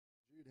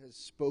has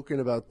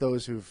spoken about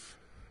those who've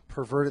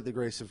perverted the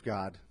grace of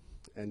God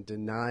and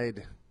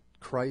denied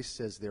Christ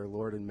as their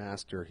Lord and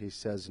Master. He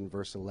says in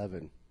verse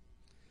 11,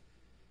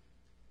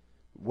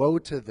 "Woe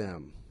to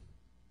them,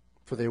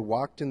 for they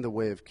walked in the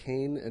way of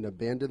Cain and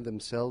abandoned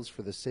themselves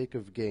for the sake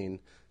of gain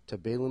to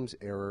Balaam's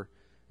error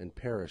and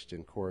perished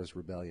in Korah's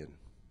rebellion.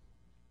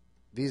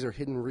 These are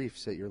hidden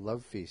reefs at your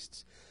love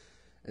feasts,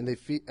 and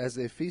as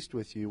they feast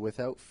with you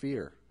without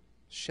fear,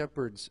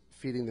 shepherds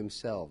feeding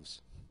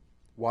themselves,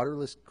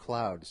 waterless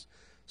clouds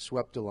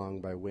swept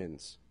along by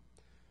winds,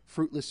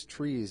 fruitless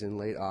trees in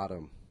late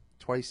autumn,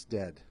 twice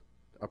dead,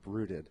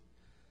 uprooted,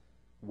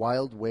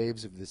 wild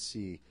waves of the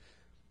sea,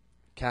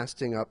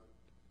 casting up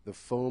the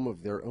foam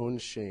of their own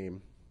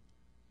shame,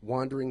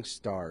 wandering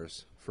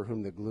stars for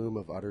whom the gloom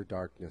of utter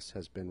darkness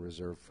has been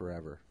reserved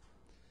forever."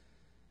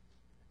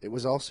 It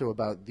was also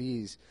about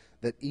these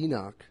that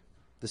Enoch,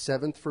 the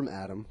seventh from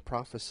Adam,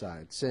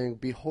 prophesied, saying,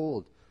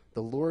 "Behold,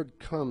 the Lord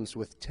comes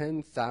with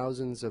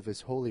 10,000s of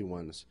his holy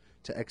ones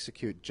to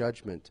execute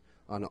judgment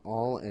on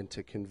all and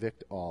to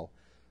convict all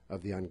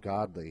of the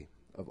ungodly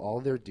of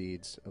all their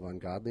deeds of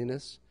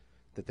ungodliness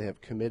that they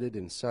have committed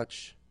in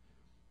such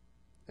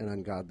an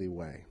ungodly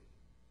way,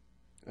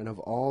 and of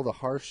all the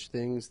harsh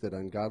things that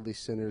ungodly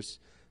sinners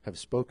have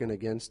spoken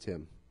against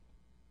him.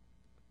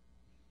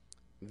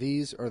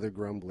 These are the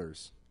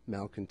grumblers,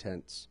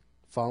 malcontents,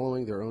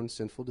 following their own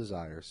sinful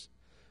desires,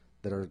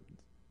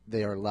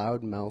 they are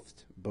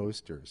loud-mouthed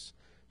boasters,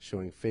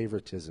 showing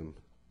favoritism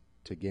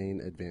to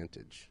gain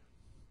advantage."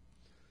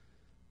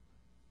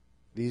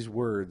 These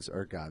words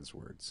are God's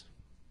words.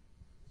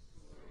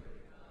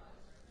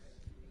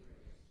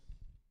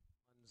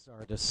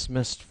 Are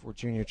dismissed for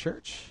junior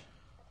church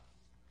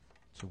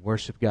to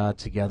worship God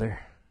together,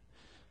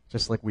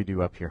 just like we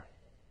do up here.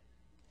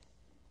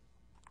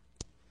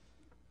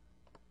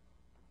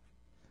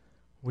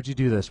 Would you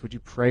do this? Would you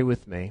pray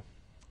with me?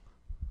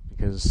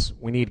 Because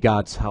we need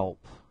God's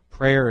help.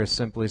 Prayer is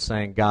simply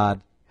saying,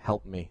 "God,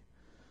 help me."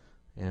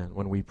 And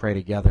when we pray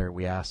together,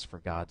 we ask for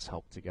God's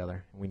help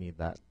together. We need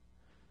that.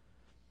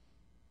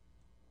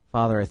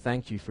 Father, I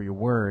thank you for your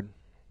word.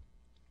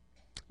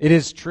 It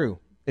is true.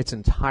 It's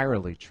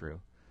entirely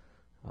true.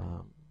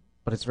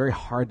 But it's very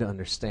hard to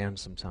understand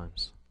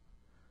sometimes.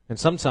 And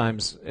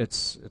sometimes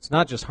it's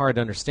not just hard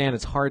to understand,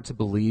 it's hard to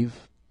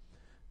believe.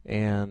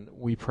 And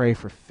we pray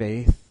for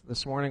faith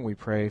this morning. We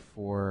pray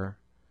for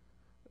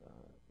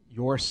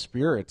your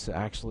Spirit to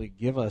actually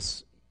give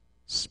us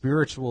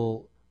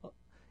spiritual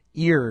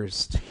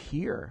ears to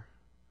hear.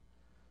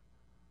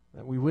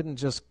 That we wouldn't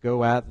just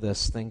go at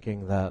this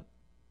thinking that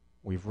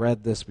we've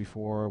read this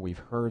before, we've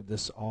heard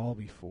this all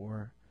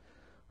before.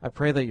 I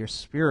pray that your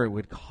Spirit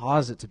would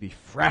cause it to be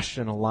fresh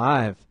and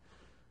alive,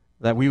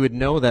 that we would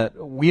know that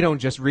we don't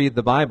just read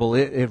the Bible,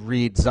 it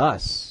reads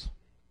us,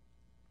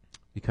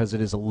 because it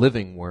is a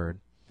living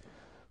word.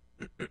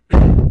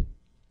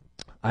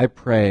 I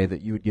pray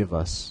that you would give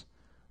us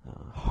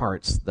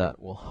hearts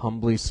that will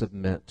humbly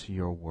submit to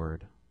your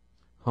word,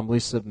 humbly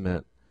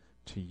submit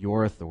to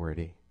your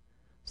authority,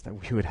 so that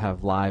we would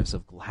have lives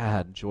of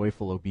glad,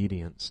 joyful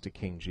obedience to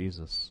King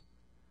Jesus.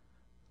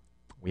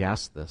 We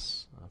ask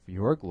this for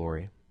your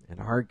glory and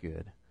our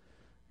good,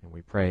 and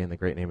we pray in the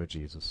great name of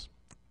Jesus.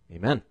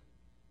 Amen.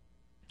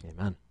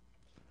 Amen.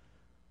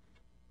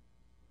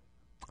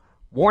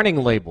 Warning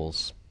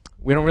labels.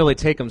 We don't really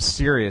take them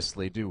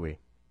seriously, do we?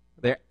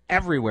 They're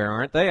everywhere,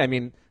 aren't they? I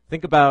mean,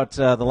 think about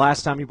the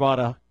last time you bought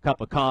a cup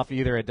of coffee,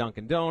 either at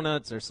Dunkin'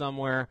 Donuts or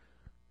somewhere.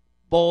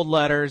 Bold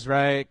letters,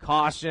 right?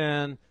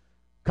 Caution.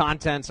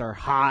 Contents are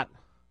hot.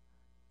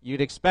 You'd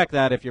expect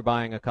that if you're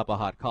buying a cup of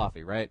hot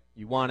coffee, right?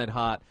 You want it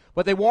hot.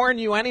 But they warn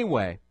you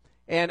anyway.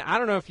 And I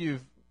don't know if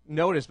you've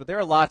noticed, but there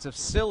are lots of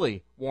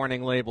silly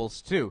warning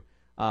labels too.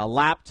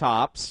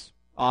 Laptops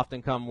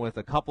often come with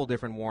a couple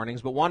different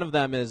warnings, but one of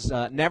them is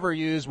never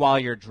use while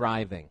you're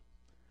driving.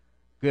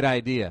 Good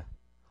idea.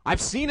 I've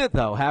seen it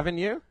though, haven't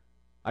you?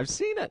 I've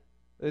seen it.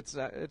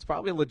 It's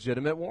probably a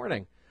legitimate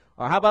warning.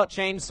 Or how about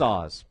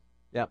chainsaws?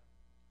 Yep.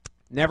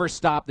 Never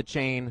stop the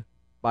chain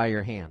by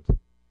your hand.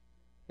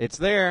 It's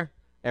there.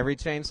 Every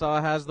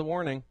chainsaw has the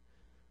warning.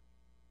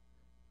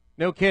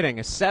 No kidding.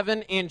 A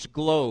 7-inch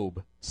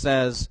globe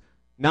says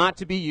not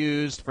to be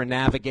used for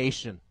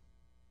navigation.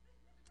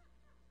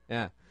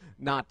 Yeah,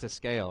 not to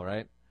scale,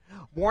 right?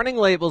 Warning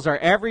labels are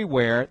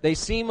everywhere. They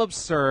seem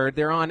absurd.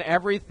 They're on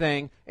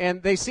everything.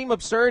 And they seem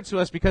absurd to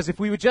us because if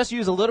we would just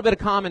use a little bit of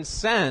common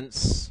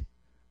sense,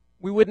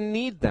 we wouldn't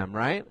need them,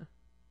 right?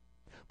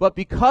 But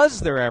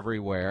because they're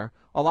everywhere,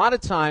 a lot of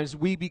times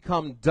we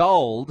become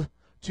dulled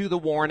to the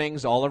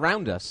warnings all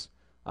around us.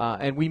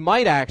 And we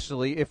might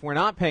actually, if we're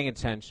not paying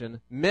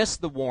attention, miss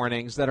the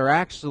warnings that are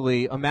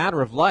actually a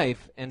matter of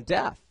life and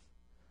death.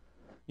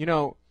 You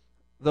know,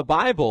 the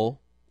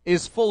Bible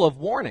is full of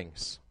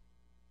warnings.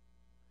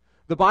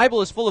 The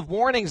Bible is full of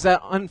warnings that,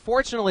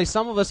 unfortunately,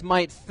 some of us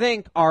might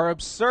think are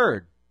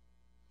absurd.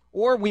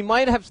 Or we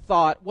might have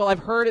thought, well, I've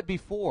heard it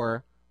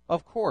before,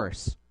 of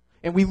course.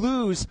 And we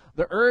lose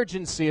the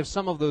urgency of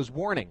some of those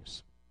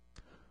warnings.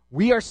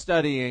 We are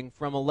studying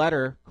from a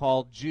letter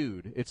called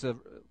Jude. It's a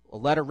a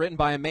letter written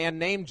by a man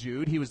named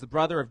Jude. He was the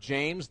brother of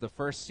James, the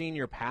first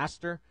senior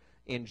pastor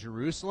in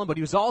Jerusalem, but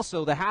he was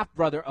also the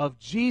half-brother of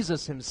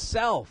Jesus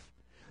himself.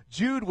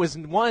 Jude was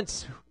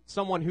once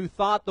someone who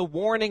thought the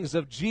warnings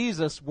of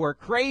Jesus were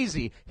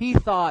crazy. He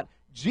thought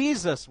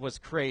Jesus was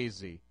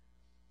crazy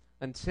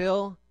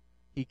until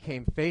he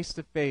came face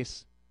to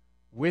face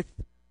with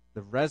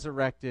the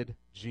resurrected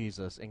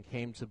Jesus and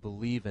came to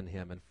believe in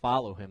him and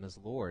follow him as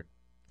Lord.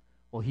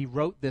 Well, he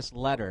wrote this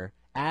letter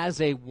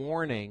as a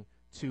warning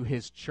to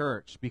his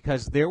church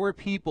because there were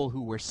people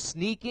who were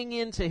sneaking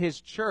into his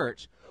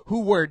church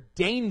who were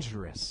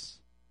dangerous.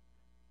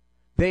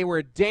 They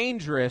were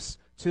dangerous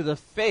to the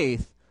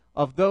faith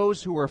of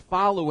those who were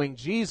following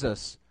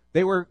Jesus.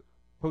 They were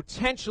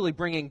potentially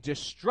bringing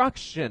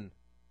destruction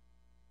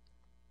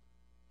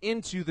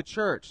into the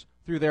church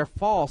through their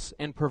false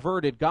and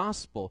perverted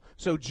gospel.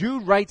 So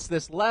Jude writes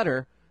this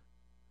letter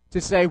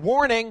to say,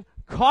 warning,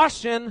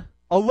 caution,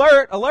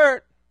 alert,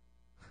 alert.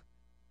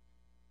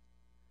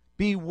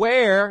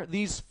 Beware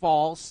these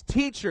false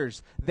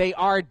teachers. They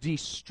are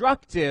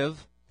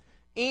destructive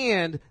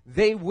and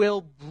they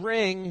will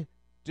bring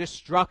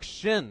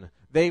destruction.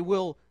 They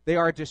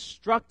are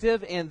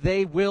destructive and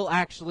they will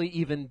actually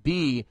even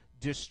be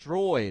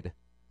destroyed.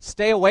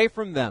 Stay away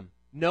from them.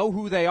 Know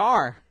who they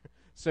are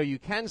so you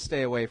can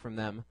stay away from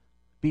them.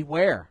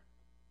 Beware.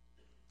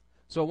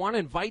 So I want to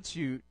invite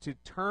you to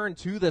turn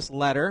to this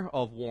letter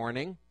of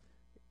warning,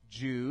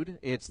 Jude.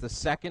 It's the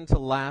second to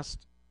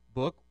last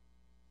book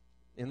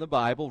in the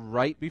Bible,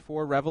 right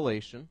before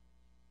Revelation.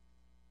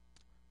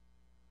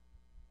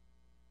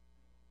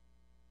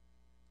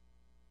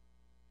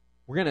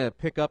 We're going to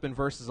pick up in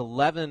verses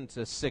 11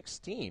 to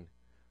 16.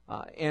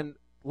 And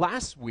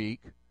last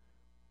week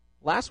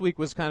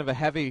was kind of a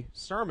heavy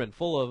sermon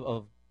full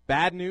of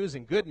bad news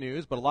and good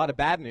news, but a lot of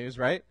bad news,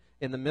 right,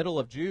 in the middle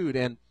of Jude.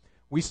 And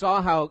we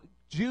saw how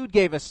Jude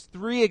gave us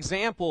 3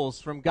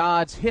 examples from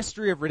God's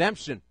history of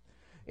redemption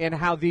and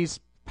how these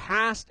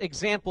past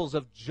examples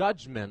of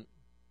judgment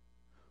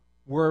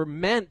were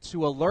meant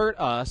to alert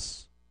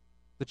us,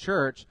 the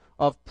church,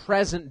 of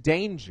present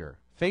danger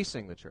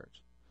facing the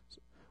church.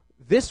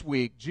 This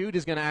week, Jude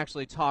is going to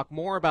actually talk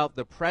more about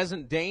the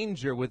present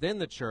danger within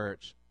the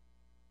church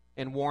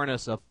and warn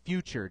us of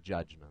future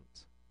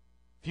judgment.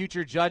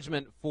 Future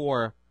judgment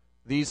for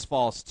these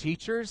false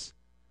teachers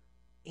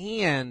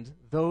and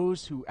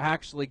those who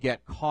actually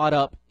get caught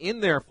up in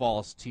their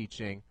false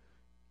teaching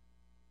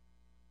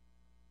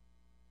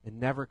and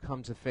never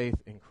come to faith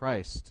in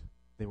Christ.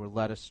 They were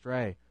led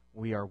astray.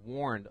 We are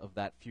warned of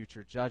that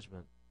future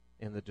judgment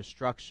and the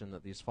destruction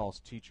that these false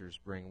teachers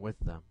bring with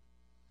them.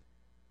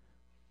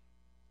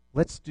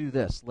 Let's do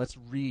this. Let's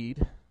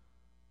read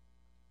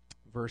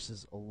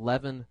verses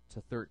 11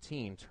 to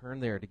 13.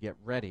 Turn there to get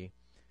ready.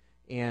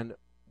 And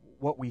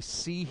what we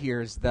see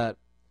here is that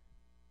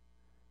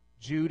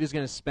Jude is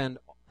going to spend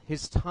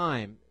his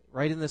time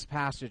right in this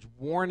passage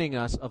warning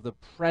us of the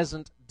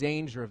present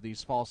danger of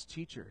these false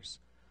teachers.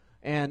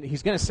 And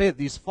he's going to say that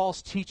these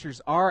false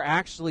teachers are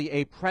actually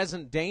a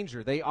present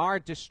danger. They are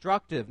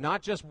destructive,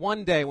 not just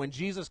one day when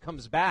Jesus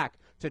comes back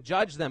to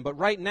judge them, but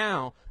right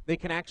now they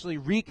can actually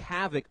wreak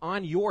havoc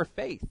on your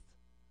faith.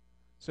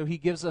 So he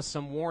gives us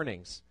some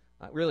warnings,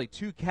 really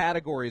 2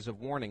 categories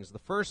of warnings. The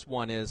first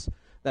one is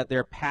that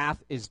their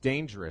path is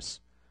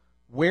dangerous.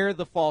 Where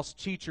the false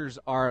teachers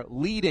are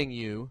leading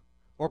you,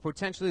 or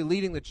potentially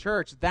leading the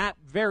church, that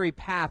very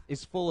path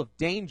is full of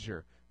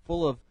danger,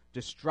 full of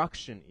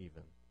destruction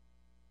even.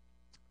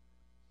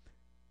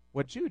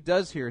 What Jude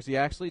does here is he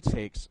actually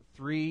takes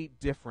 3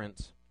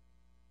 different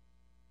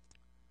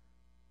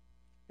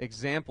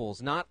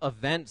examples, not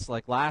events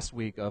like last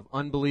week of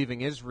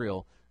unbelieving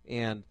Israel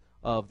and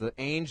of the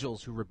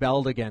angels who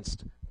rebelled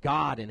against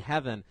God in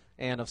heaven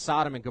and of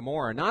Sodom and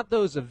Gomorrah. Not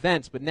those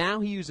events, but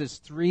now he uses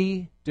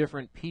 3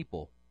 different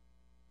people.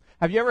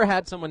 Have you ever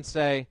had someone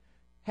say,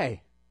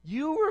 hey,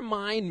 you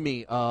remind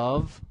me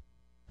of,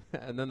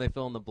 and then they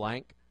fill in the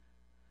blank?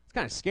 It's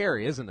kind of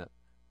scary, isn't it?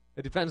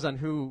 It depends on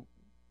who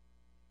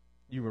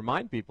you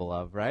remind people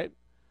of, right?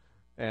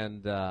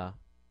 And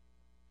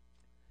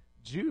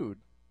Jude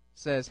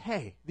says,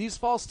 hey, these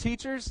false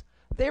teachers,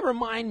 they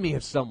remind me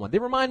of someone. They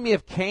remind me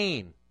of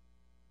Cain.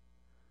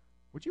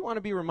 Would you want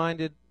to be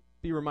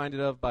reminded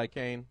of by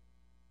Cain?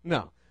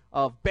 No.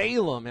 Of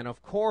Balaam and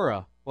of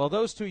Korah. Well,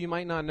 those 2 you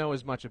might not know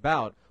as much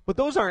about, but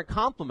those aren't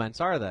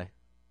compliments, are they?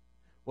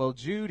 Well,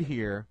 Jude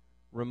here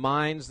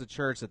reminds the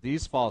church that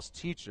these false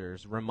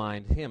teachers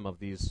remind him of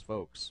these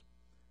folks.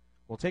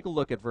 We'll take a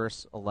look at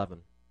verse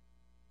 11.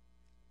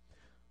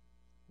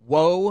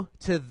 Woe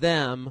to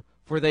them,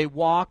 for they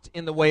walked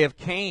in the way of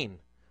Cain,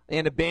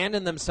 and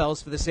abandoned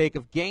themselves for the sake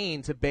of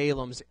gain to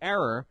Balaam's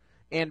error,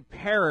 and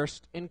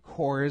perished in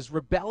Korah's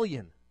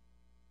rebellion.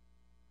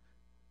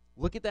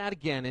 Look at that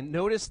again, and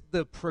notice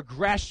the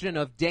progression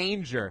of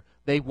danger.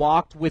 They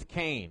walked with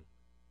Cain,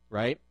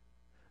 right?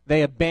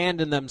 They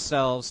abandoned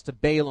themselves to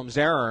Balaam's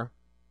error,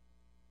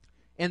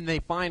 and they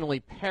finally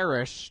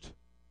perished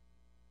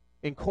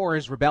in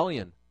Korah's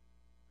rebellion.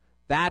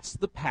 That's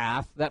the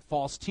path that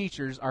false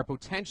teachers are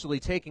potentially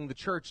taking the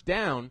church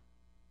down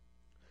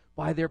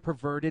by their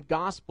perverted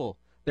gospel.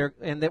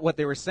 What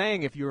they were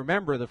saying, if you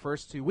remember the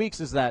first 2 weeks,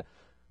 is that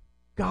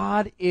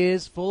God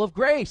is full of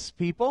grace,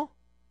 people.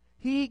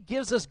 He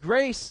gives us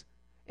grace,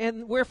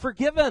 and we're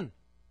forgiven.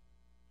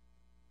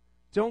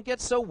 Don't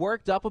get so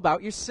worked up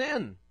about your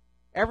sin.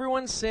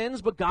 Everyone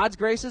sins, but God's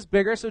grace is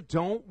bigger, so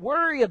don't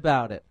worry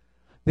about it.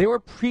 They were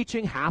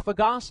preaching half a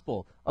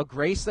gospel, a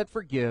grace that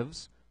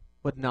forgives,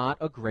 but not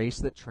a grace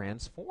that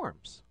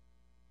transforms.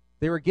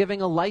 They were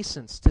giving a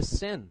license to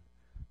sin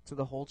to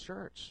the whole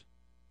church.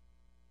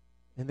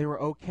 And they were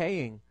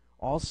okaying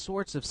all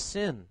sorts of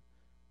sin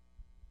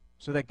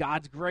so that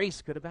God's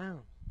grace could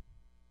abound.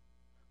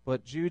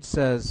 But Jude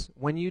says,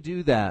 when you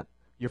do that,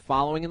 you're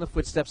following in the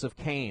footsteps of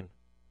Cain,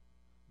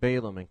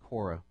 Balaam, and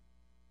Korah.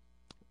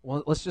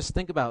 Well, let's just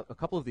think about a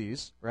couple of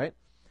these, right?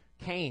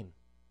 Cain.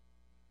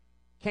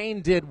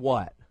 Cain did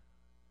what?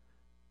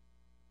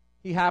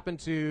 He happened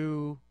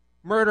to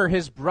murder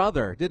his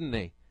brother, didn't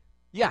he?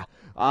 Yeah.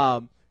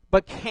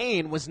 But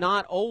Cain was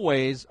not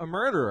always a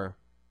murderer.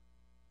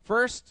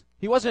 First,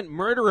 he wasn't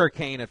murderer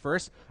Cain at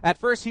first. At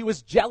first, he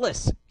was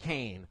jealous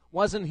Cain,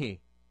 wasn't he?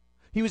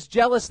 He was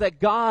jealous that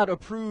God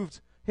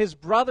approved his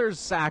brother's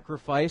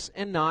sacrifice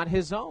and not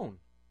his own.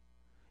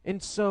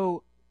 And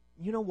so,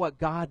 you know what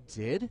God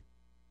did?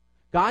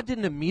 God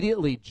didn't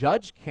immediately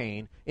judge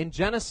Cain. In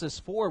Genesis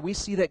 4, we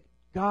see that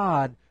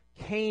God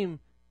came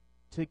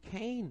to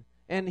Cain,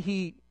 and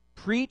he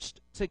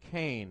preached to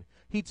Cain.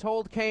 He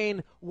told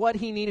Cain what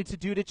he needed to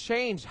do to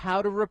change,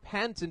 how to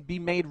repent and be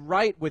made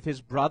right with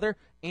his brother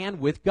and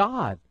with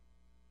God.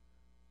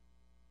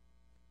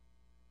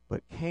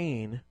 But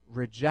Cain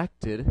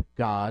rejected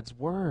God's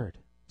word,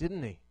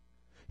 didn't he?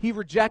 He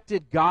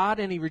rejected God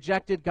and he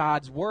rejected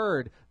God's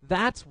word.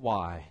 That's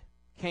why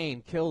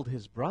Cain killed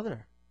his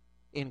brother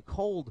in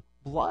cold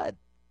blood.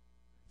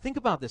 Think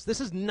about this. This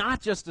is not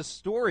just a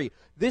story.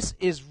 This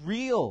is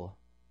real.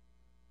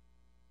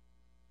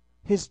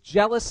 His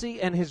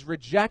jealousy and his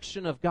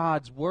rejection of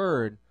God's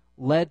word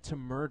led to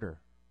murder.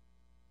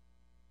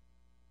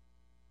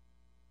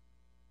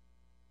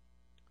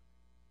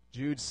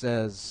 Jude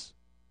says,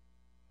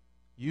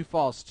 "You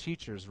false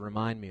teachers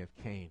remind me of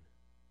Cain."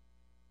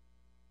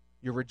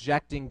 You're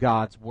rejecting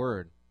God's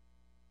word.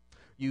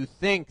 You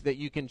think that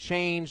you can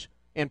change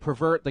and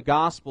pervert the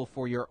gospel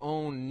for your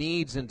own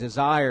needs and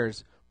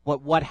desires,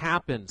 but what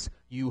happens?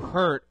 You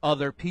hurt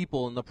other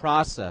people in the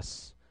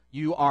process.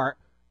 You are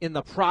in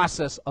the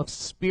process of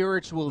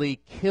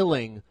spiritually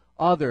killing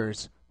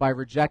others by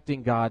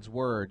rejecting God's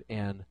word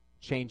and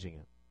changing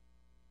it.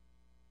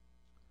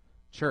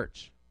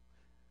 Church,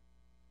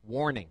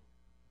 warning.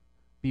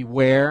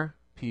 Beware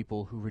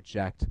people who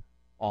reject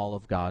all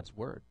of God's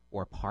word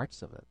or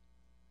parts of it.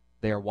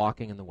 They are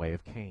walking in the way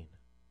of Cain.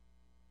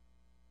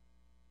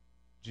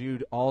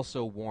 Jude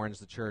also warns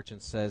the church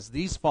and says,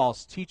 these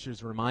false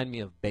teachers remind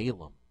me of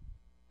Balaam.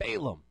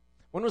 Balaam.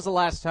 When was the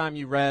last time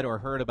you read or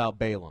heard about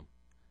Balaam?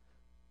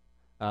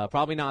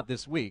 Probably not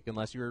this week,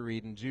 unless you were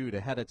reading Jude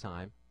ahead of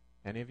time.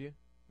 Any of you?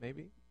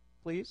 Maybe?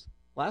 Please?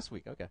 Last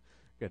week. Okay,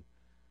 good.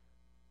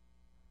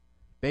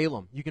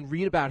 Balaam. You can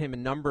read about him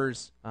in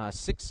Numbers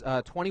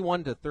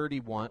 21 to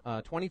 31,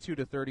 22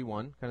 to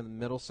 31, kind of the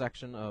middle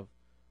section of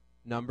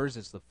Numbers.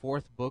 It's the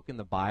fourth book in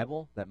the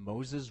Bible that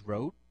Moses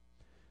wrote.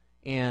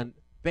 And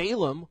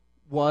Balaam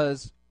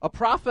was a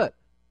prophet,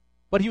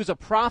 but he was a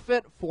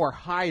prophet for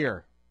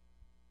hire.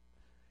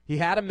 He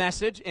had a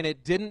message, and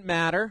it didn't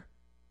matter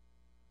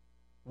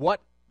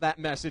what that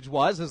message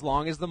was as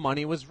long as the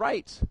money was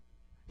right.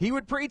 He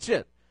would preach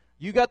it.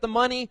 You got the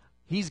money,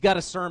 he's got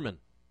a sermon.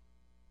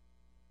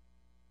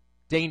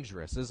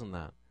 Dangerous, isn't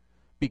that?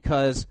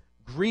 Because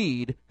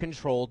greed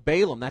controlled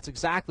Balaam. That's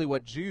exactly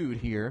what Jude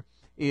here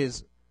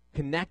is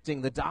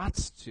connecting the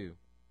dots to.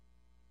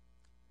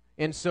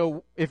 And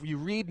so if you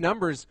read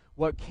Numbers,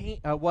 what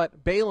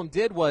Balaam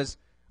did was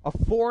a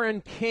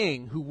foreign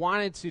king who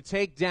wanted to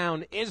take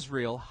down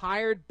Israel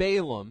hired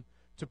Balaam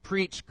to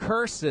preach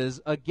curses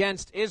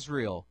against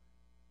Israel.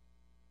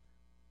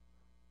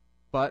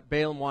 But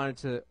Balaam wanted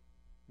to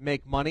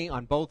make money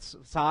on both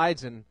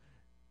sides, and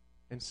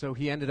so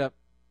he ended up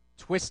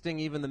twisting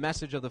even the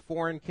message of the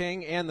foreign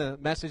king and the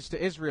message to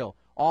Israel,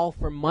 all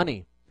for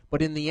money.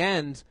 But in the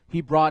end,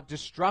 he brought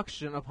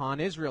destruction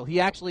upon Israel. He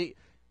actually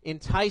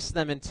enticed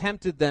them and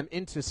tempted them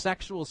into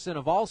sexual sin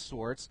of all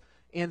sorts,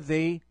 and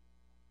they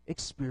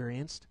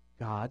experienced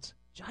God's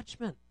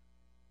judgment.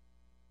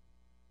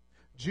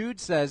 Jude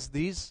says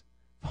these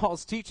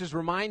false teachers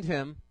remind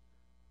him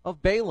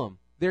of Balaam.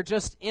 They're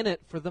just in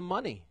it for the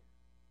money.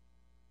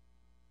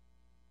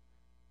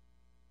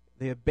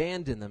 They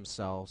abandon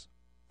themselves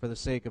for the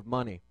sake of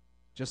money.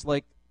 Just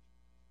like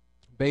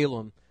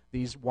Balaam,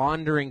 these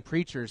wandering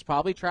preachers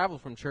probably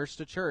traveled from church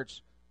to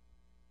church,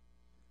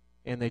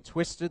 and they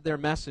twisted their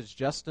message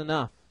just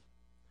enough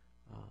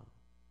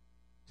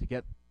to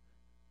get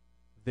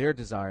their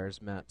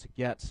desires met, to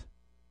get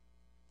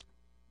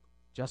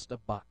just a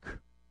buck.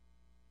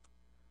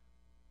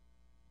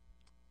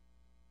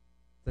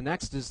 The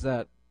next is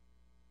that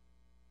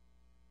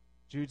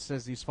Jude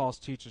says these false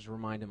teachers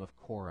remind him of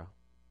Korah.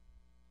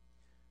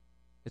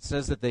 It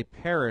says that they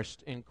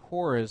perished in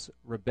Korah's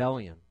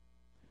rebellion.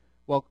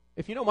 Well,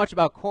 if you know much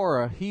about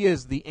Korah, he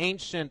is the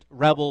ancient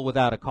rebel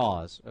without a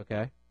cause,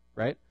 okay?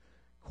 Right?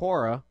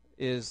 Korah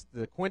is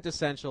the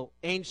quintessential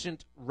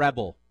ancient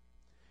rebel.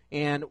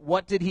 And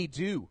what did he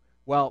do?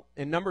 Well,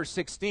 in Numbers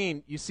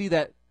 16, you see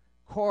that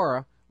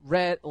Korah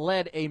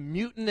led a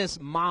mutinous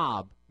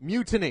mob,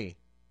 mutiny,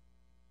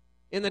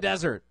 in the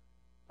desert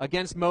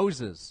against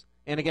Moses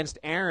and against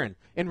Aaron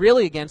and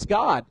really against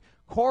God.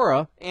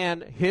 Korah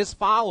and his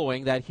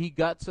following that he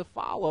got to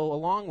follow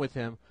along with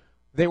him,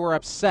 they were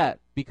upset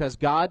because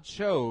God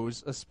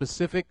chose a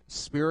specific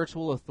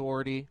spiritual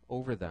authority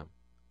over them.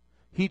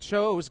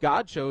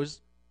 God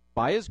chose,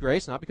 by his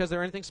grace, not because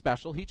they're anything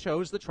special, he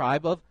chose the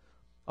tribe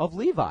of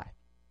Levi,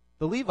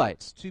 the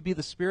Levites, to be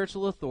the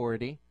spiritual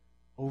authority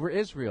over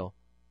Israel.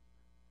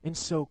 And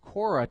so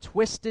Korah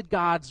twisted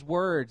God's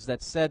words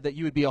that said that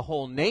you would be a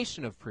whole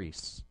nation of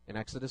priests in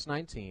Exodus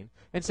 19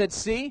 and said,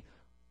 see,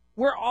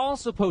 we're all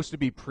supposed to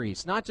be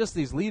priests, not just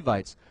these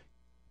Levites.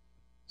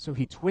 So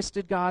he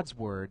twisted God's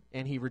word,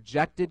 and he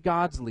rejected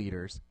God's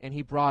leaders, and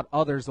he brought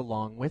others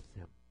along with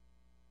him.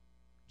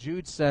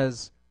 Jude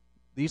says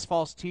these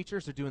false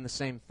teachers are doing the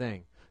same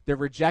thing. They're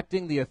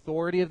rejecting the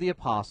authority of the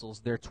apostles,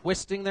 they're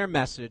twisting their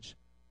message,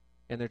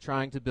 and they're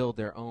trying to build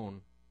their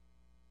own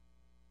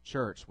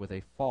church with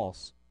a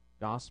false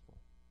gospel.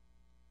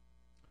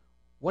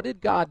 What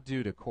did God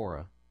do to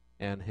Korah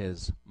and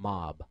his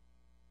mob?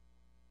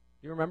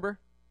 Do you remember?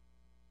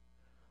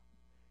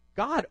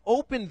 God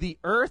opened the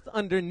earth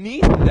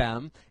underneath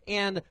them,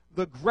 and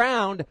the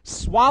ground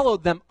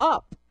swallowed them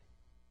up.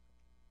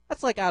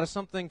 That's like out of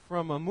something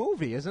from a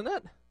movie, isn't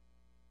it?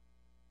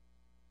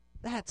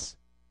 But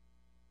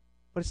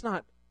it's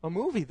not a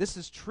movie. This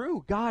is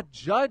true. God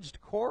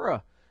judged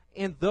Korah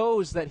and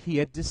those that he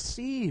had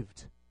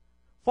deceived.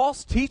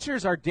 False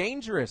teachers are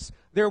dangerous.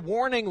 They're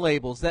warning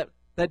labels that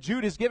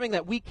Jude is giving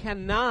that we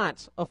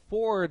cannot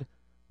afford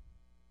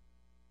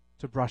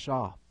to brush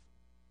off.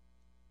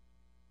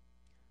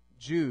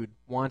 Jude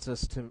wants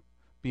us to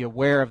be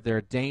aware of their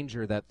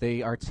danger, that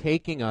they are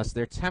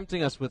they're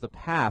tempting us with a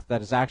path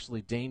that is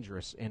actually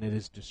dangerous and it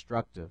is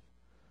destructive.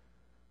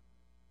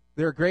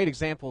 They're a great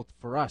example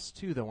for us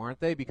too, though, aren't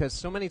they? Because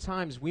so many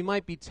times we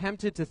might be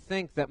tempted to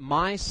think that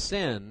my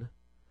sin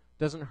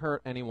doesn't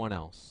hurt anyone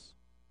else,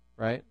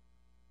 right?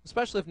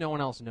 Especially if no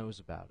one else knows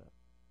about it.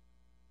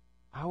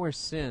 Our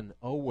sin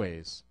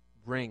always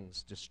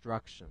brings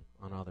destruction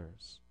on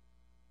others.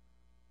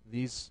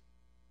 These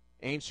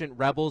ancient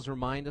rebels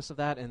remind us of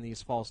that, and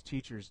these false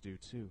teachers do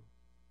too.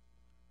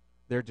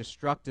 They're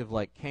destructive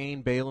like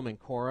Cain, Balaam, and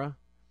Korah.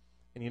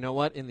 And you know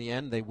what? In the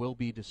end, they will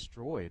be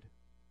destroyed.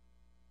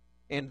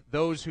 And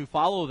those who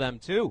follow them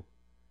too.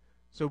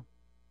 So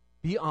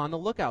be on the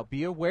lookout.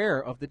 Be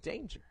aware of the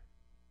danger.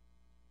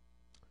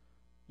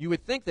 You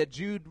would think that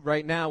Jude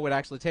right now would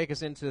actually take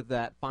us into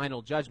that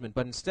final judgment,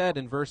 but instead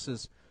in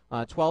verses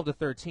 12 to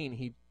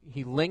 13,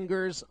 he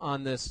lingers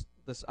on this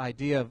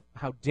idea of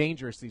how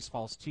dangerous these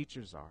false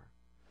teachers are.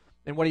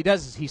 And what he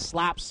does is he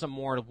slaps some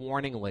more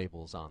warning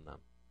labels on them.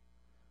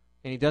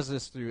 And he does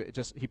this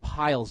he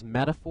piles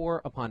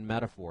metaphor upon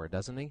metaphor,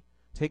 doesn't he?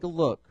 Take a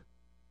look.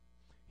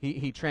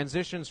 He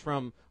transitions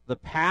from the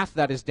path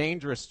that is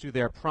dangerous to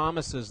their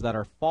promises that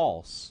are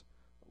false.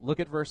 Look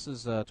at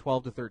verses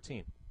 12 to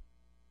 13.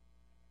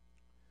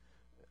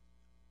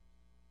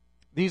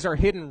 These are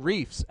hidden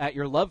reefs at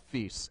your love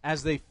feasts,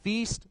 as they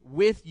feast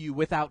with you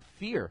without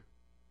fear.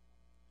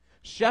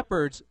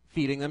 Shepherds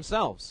feeding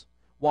themselves.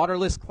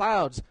 Waterless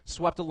clouds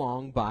swept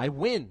along by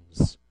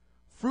winds.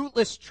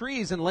 Fruitless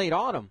trees in late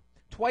autumn,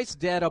 twice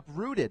dead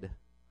uprooted.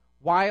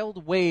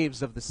 Wild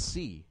waves of the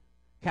sea,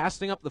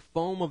 casting up the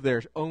foam of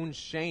their own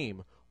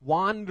shame.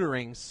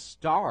 Wandering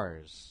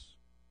stars,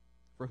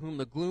 for whom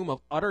the gloom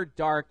of utter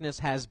darkness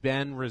has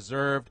been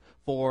reserved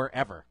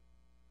forever.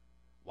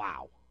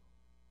 Wow.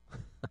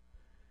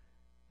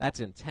 That's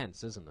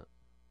intense, isn't it?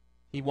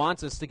 He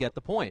wants us to get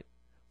the point.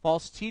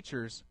 False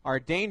teachers are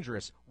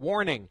dangerous.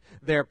 Warning,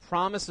 their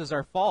promises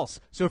are false.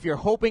 So if you're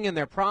hoping in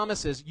their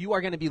promises, you are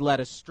going to be led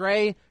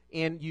astray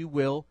and you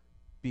will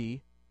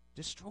be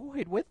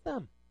destroyed with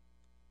them.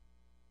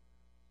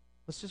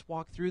 Let's just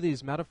walk through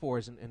these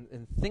metaphors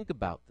and think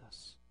about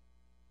this.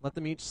 Let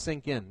them each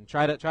sink in.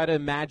 Try to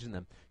imagine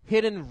them.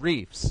 Hidden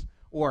reefs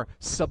or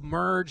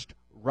submerged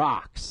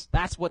rocks.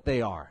 That's what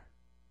they are.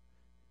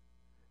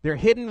 They're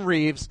hidden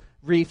reefs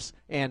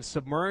and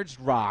submerged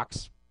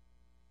rocks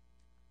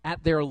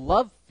at their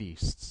love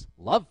feasts.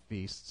 Love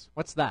feasts?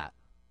 What's that?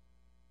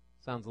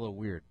 Sounds a little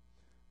weird.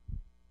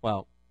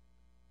 Well,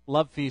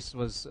 love feast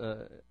was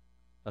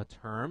a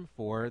term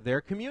for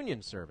their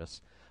communion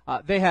service.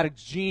 They had a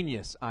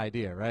genius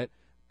idea, right?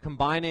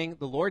 Combining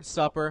the Lord's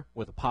Supper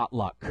with a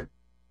potluck.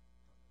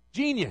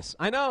 Genius,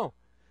 I know.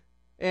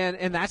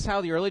 And that's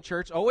how the early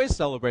church always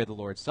celebrated the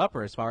Lord's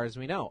Supper, as far as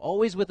we know.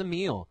 Always with a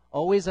meal.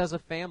 Always as a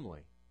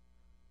family.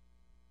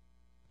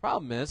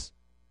 Problem is,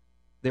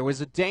 there was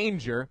a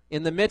danger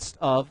in the midst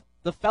of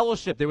the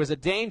fellowship. There was a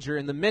danger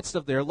in the midst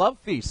of their love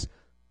feasts.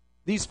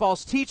 These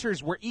false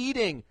teachers were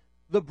eating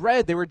the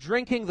bread. They were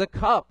drinking the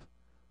cup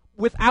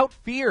without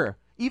fear.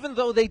 Even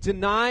though they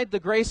denied the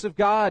grace of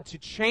God to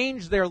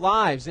change their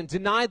lives and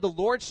denied the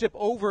lordship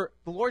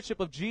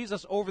of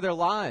Jesus over their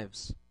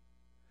lives,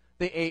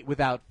 they ate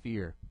without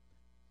fear.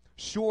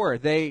 Sure,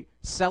 they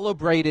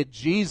celebrated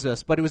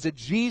Jesus, but it was a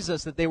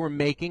Jesus that they were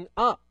making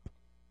up.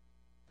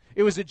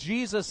 It was a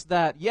Jesus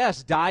that,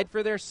 yes, died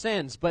for their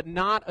sins, but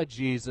not a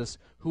Jesus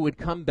who would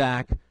come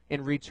back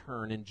and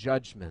return in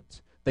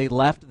judgment. They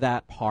left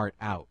that part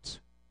out.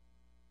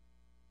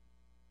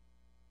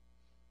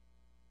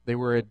 They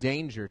were a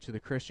danger to the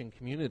Christian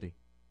community.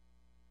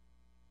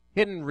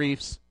 Hidden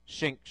reefs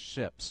sink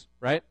ships,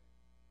 right?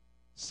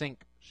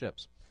 Sink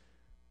ships.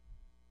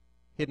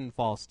 Hidden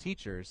false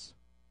teachers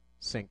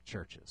sink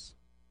churches.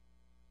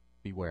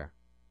 Beware.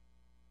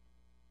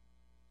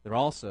 They're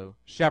also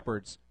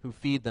shepherds who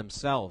feed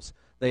themselves.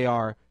 They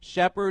are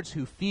shepherds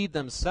who feed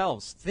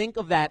themselves. Think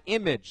of that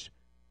image.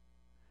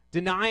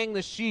 Denying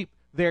the sheep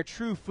their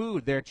true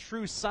food, their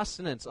true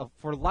sustenance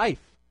for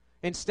life.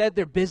 Instead,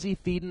 they're busy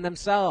feeding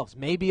themselves.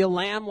 Maybe a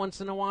lamb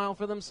once in a while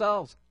for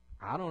themselves.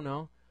 I don't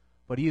know.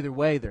 But either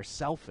way, they're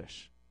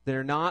selfish.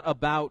 They're not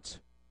about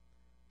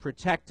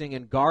protecting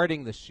and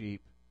guarding the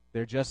sheep.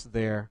 They're just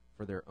there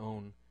for their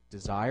own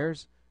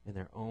desires and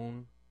their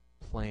own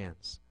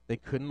plans. They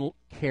couldn't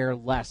care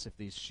less if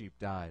these sheep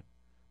died.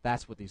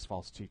 That's what these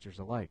false teachers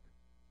are like.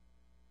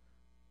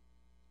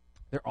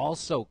 They're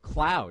also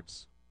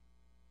clouds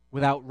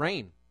without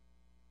rain.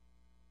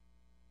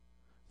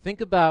 Think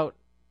about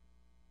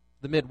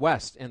the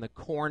Midwest and the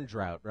corn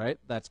drought, right?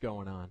 That's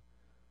going on.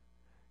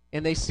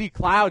 And they see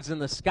clouds in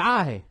the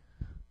sky.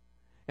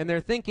 And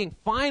they're thinking,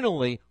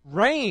 finally,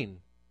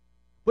 rain.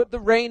 But the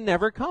rain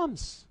never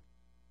comes.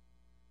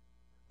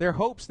 Their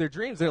hopes, their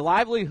dreams, their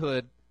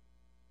livelihood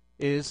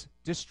is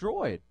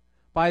destroyed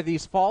by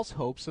these false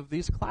hopes of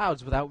these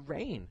clouds without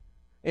rain.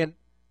 And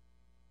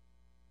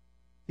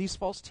these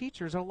false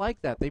teachers are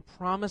like that. They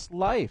promise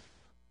life,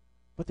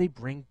 but they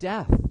bring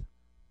death.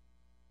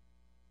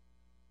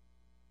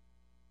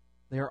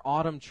 They are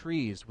autumn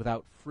trees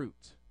without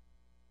fruit.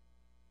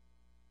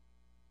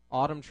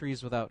 Autumn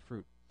trees without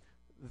fruit.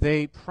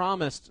 They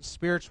promised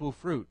spiritual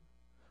fruit,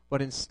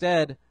 but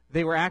instead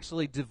they were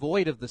actually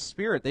devoid of the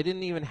Spirit. They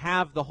didn't even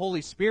have the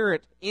Holy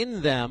Spirit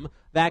in them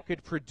that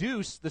could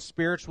produce the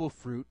spiritual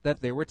fruit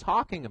that they were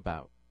talking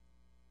about.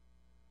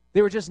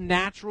 They were just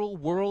natural,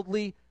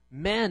 worldly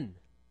men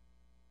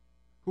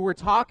who were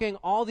talking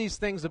all these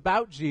things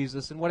about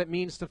Jesus and what it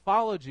means to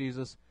follow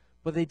Jesus,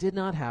 but they did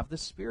not have the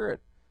Spirit.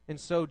 And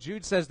so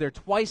Jude says they're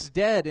twice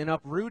dead and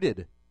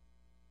uprooted.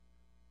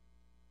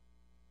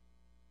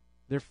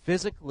 They're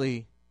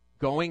physically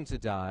going to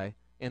die,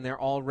 and they're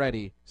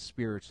already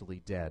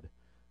spiritually dead.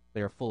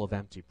 They are full of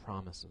empty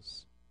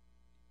promises.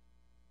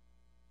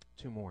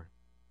 Two more.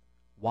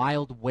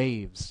 Wild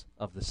waves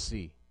of the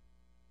sea.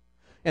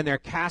 And they're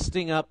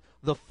casting up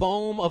the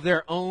foam of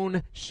their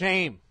own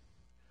shame.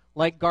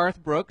 Like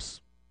Garth Brooks,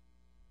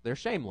 they're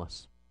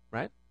shameless,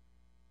 right?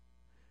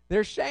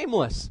 They're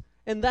shameless.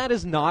 And that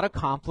is not a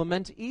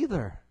compliment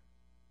either.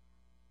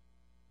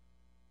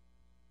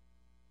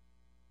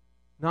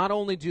 Not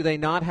only do they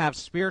not have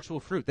spiritual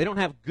fruit, they don't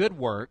have good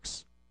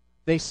works,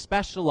 they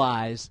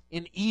specialize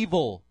in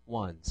evil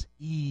ones.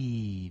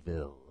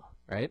 Evil,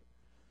 right?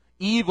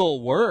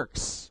 Evil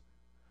works.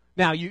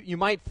 Now, you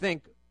might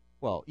think,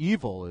 well,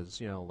 evil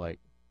is, like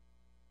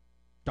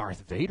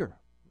Darth Vader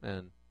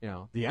and,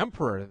 the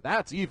Emperor.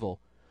 That's evil.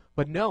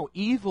 But no,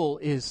 evil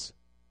is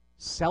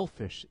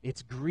selfish.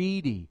 It's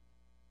greedy.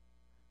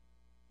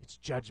 It's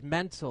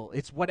judgmental.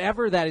 It's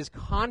whatever that is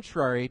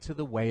contrary to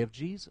the way of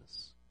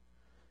Jesus.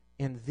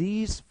 And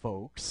these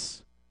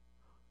folks,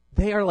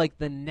 they are like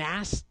the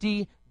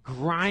nasty,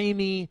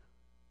 grimy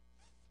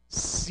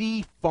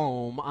sea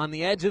foam on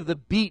the edge of the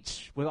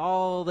beach with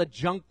all the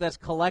junk that's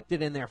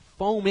collected in there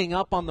foaming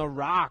up on the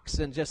rocks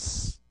and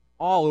just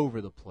all over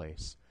the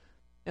place.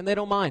 And they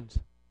don't mind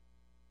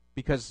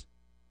because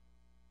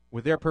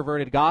with their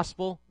perverted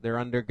gospel, they're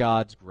under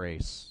God's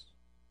grace.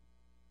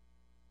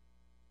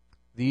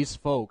 These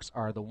folks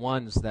are the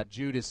ones that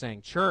Jude is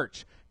saying,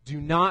 church, do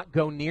not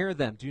go near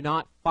them. Do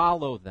not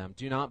follow them.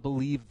 Do not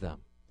believe them.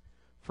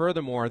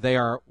 Furthermore, they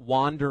are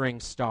wandering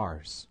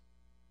stars.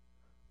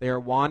 They are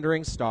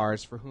wandering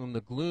stars for whom the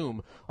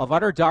gloom of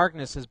utter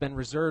darkness has been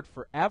reserved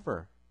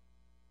forever.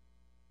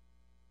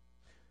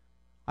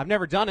 I've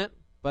never done it,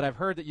 but I've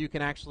heard that you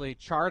can actually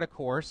chart a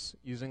course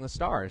using the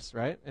stars,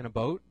 right? In a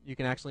boat, you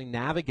can actually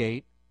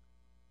navigate.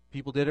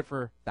 People did it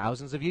for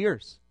thousands of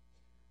years.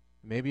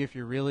 Maybe if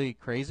you're really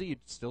crazy,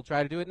 you'd still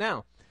try to do it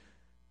now.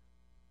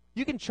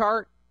 You can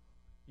chart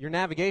your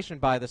navigation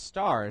by the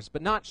stars,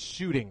 but not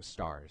shooting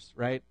stars,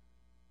 right?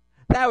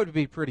 That would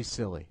be pretty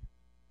silly.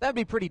 That would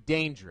be pretty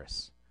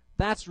dangerous.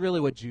 That's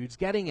really what Jude's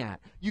getting at.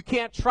 You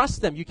can't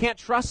trust them. You can't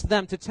trust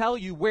them to tell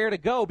you where to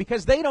go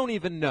because they don't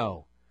even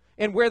know.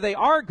 And where they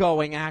are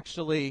going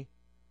actually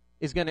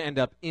is going to end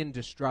up in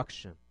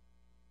destruction.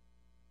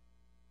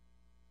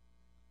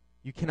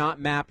 You cannot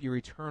map your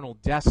eternal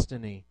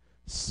destiny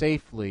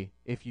safely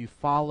if you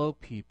follow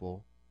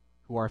people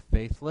who are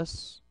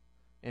faithless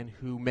and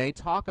who may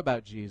talk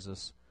about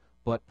Jesus,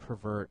 but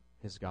pervert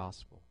his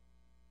gospel.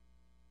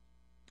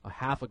 A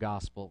half a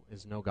gospel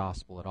is no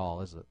gospel at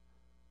all, is it?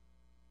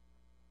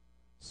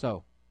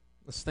 So,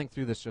 let's think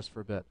through this just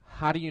for a bit.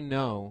 How do you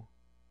know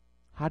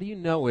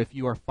if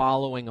you are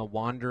following a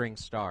wandering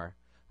star?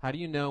 How do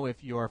you know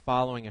if you are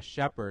following a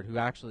shepherd who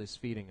actually is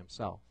feeding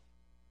himself?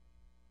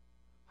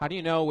 How do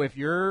you know if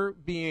you're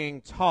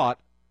being taught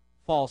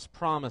false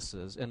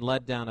promises and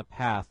led down a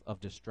path of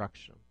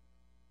destruction?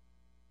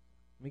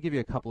 Let me give you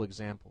a couple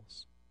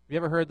examples. Have you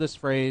ever heard this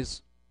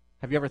phrase?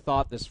 Have you ever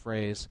thought this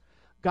phrase?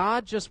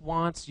 God just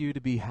wants you to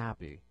be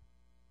happy.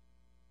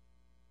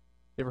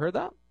 You ever heard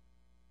that?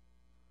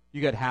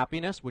 You got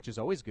happiness, which is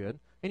always good,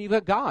 and you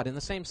got God in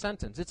the same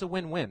sentence. It's a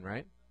win-win,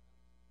 right?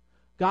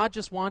 God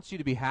just wants you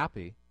to be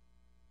happy.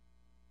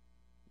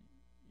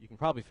 You can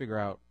probably figure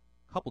out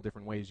a couple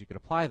different ways you could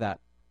apply that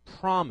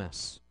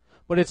promise,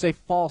 but it's a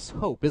false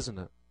hope, isn't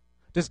it?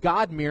 Does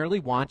God merely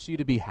want you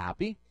to be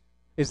happy?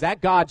 Is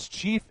that God's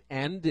chief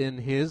end in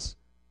his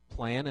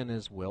plan and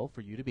his will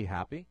for you to be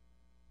happy?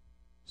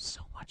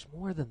 So much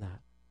more than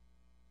that.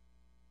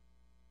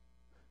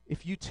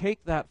 If you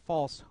take that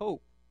false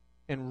hope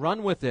and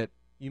run with it,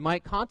 you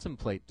might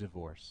contemplate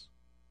divorce,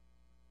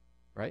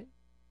 right?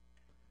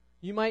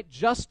 You might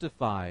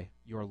justify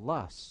your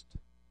lust.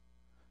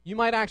 You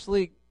might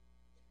actually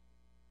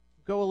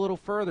go a little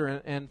further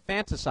and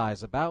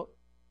fantasize about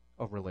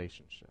a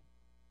relationship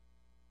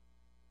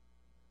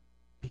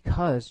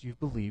because you've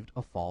believed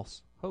a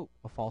false hope,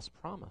 a false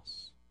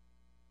promise.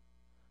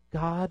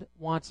 God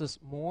wants us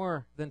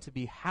more than to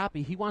be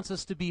happy. He wants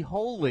us to be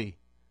holy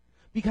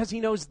because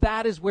he knows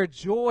that is where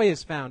joy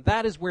is found.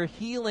 That is where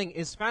healing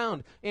is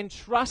found, in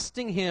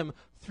trusting him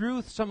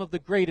through some of the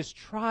greatest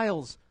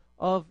trials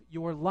of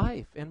your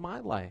life and my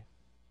life.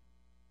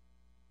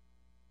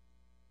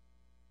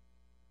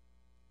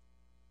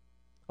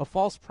 A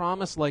false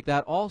promise like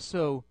that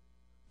also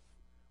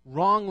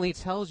wrongly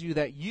tells you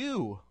that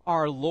you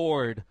are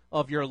Lord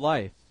of your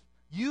life.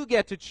 You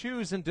get to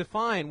choose and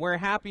define where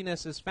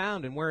happiness is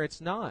found and where it's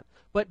not.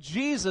 But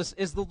Jesus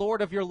is the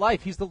Lord of your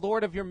life. He's the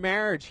Lord of your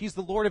marriage. He's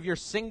the Lord of your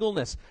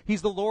singleness.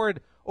 He's the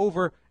Lord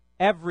over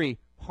every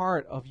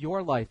part of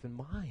your life and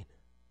mine.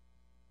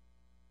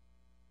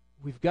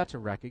 We've got to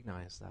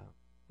recognize that.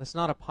 That's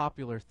not a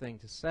popular thing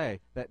to say,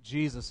 that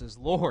Jesus is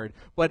Lord,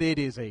 but it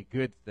is a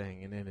good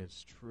thing, and it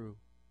is true.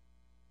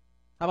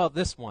 How about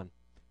this one?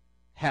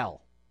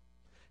 Hell.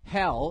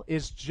 Hell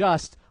is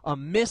just a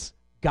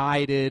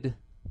misguided,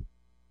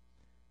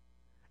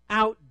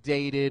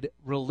 outdated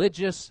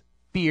religious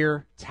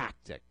fear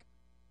tactic.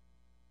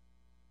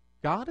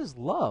 God is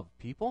love,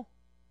 people.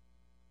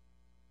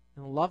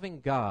 And a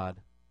loving God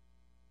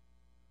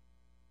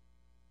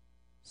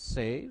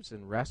saves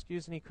and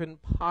rescues, and he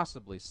couldn't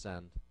possibly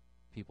send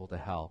people to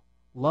hell.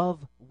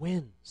 Love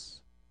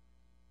wins.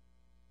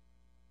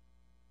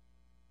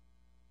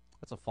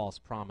 That's a false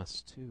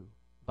promise, too,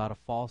 about a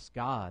false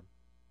God.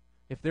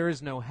 If there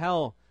is no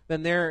hell,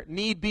 then there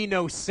need be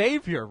no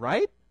Savior,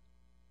 right?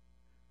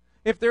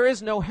 If there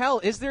is no hell,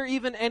 is there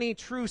even any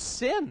true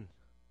sin?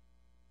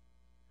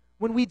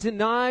 When we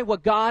deny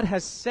what God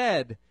has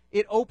said,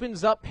 it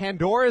opens up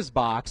Pandora's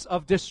box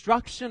of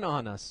destruction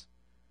on us.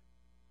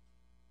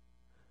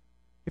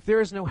 If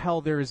there is no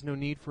hell, there is no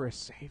need for a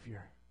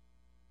Savior.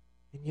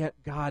 And yet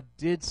God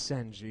did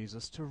send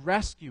Jesus to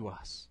rescue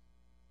us.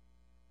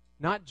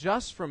 Not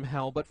just from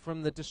hell, but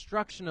from the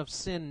destruction of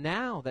sin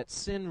now that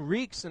sin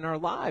wreaks in our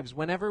lives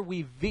whenever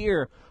we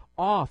veer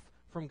off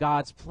from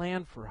God's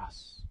plan for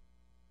us.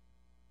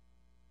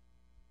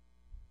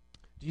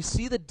 Do you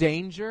see the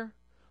danger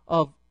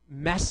of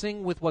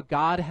messing with what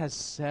God has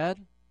said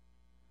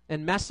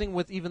and messing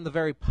with even the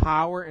very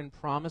power and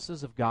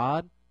promises of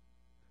God?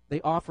 They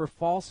offer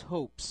false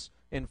hopes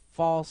and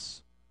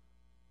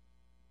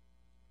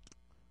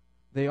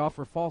they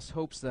offer false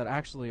hopes that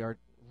actually are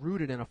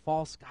rooted in a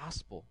false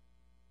gospel.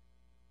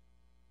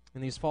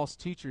 And these false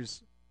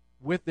teachers,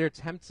 with their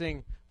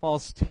tempting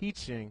false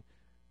teaching,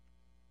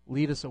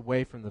 lead us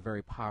away from the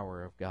very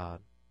power of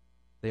God.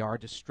 They are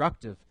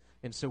destructive,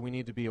 and so we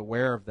need to be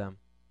aware of them.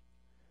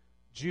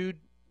 Jude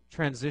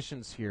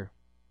transitions here.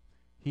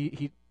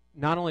 He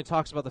not only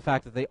talks about the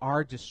fact that they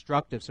are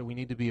destructive, so we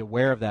need to be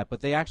aware of that,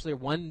 but they actually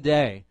one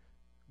day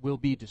will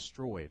be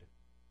destroyed.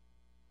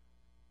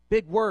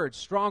 Big words,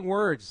 strong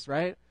words,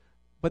 right?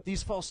 But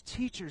these false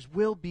teachers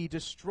will be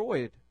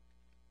destroyed.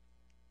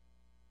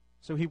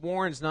 So he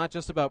warns not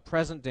just about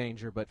present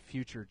danger, but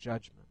future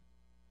judgment.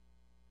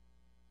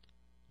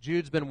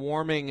 Jude's been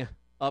warming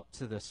up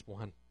to this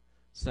one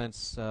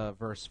since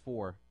verse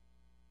 4.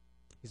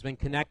 He's been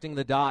connecting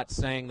the dots,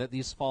 saying that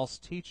these false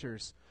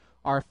teachers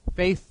are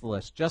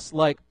faithless, just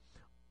like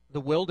the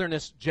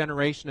wilderness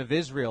generation of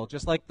Israel,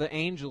 just like the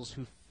angels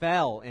who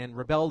fell and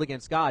rebelled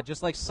against God,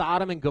 just like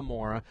Sodom and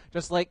Gomorrah,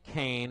 just like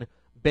Cain,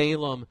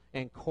 Balaam,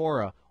 and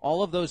Korah.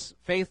 All of those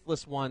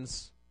faithless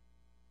ones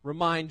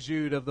remind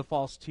Jude of the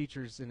false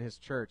teachers in his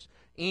church.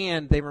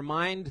 And they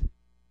remind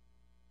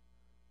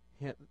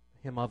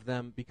him of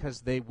them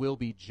because they will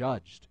be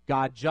judged.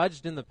 God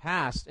judged in the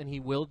past, and he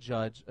will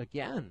judge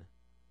again.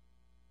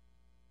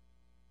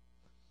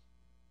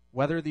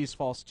 whether these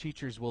false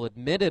teachers will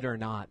admit it or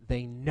not,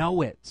 they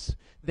know it.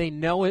 They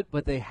know it,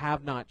 but they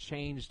have not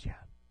changed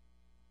yet.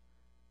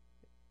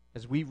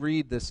 As we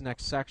read this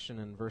next section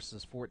in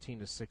verses 14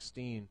 to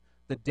 16,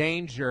 the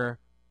danger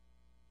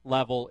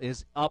level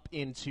is up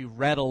into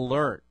red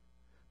alert.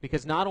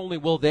 Because not only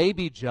will they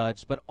be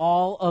judged, but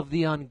all of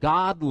the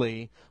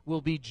ungodly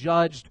will be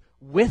judged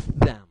with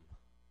them.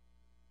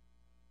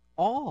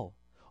 All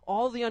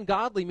the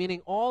ungodly,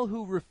 meaning all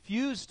who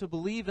refuse to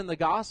believe in the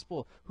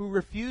gospel, who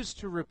refuse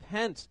to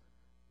repent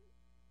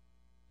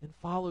and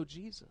follow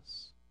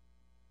Jesus.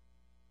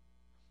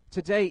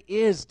 Today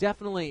is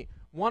definitely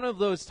one of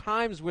those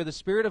times where the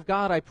Spirit of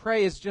God, I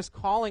pray, is just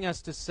calling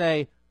us to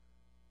say,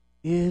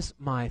 is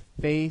my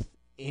faith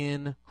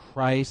in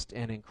Christ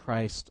and in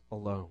Christ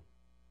alone?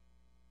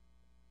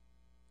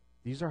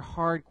 These are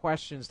hard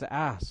questions to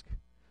ask,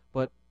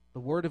 but the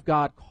Word of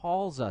God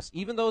calls us,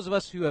 even those of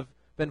us who have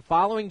been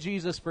following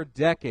Jesus for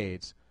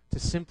decades, to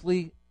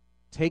simply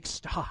take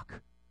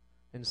stock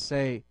and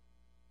say,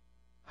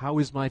 how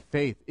is my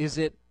faith? Is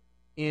it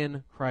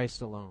in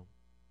Christ alone?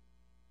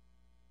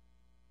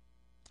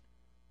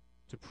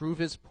 To prove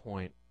his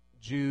point,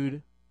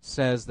 Jude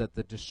says that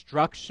the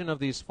destruction of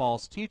these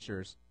false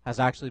teachers has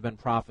actually been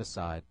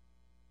prophesied.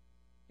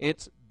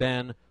 It's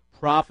been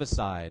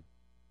prophesied.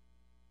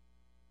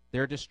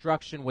 Their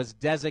destruction was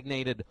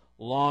designated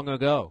long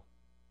ago.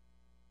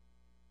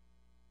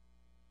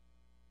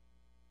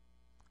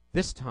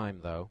 This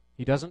time, though,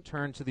 he doesn't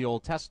turn to the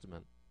Old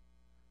Testament.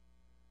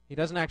 He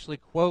doesn't actually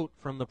quote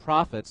from the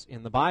prophets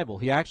in the Bible.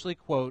 He actually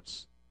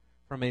quotes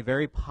from a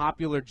very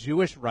popular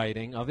Jewish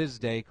writing of his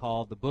day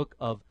called the book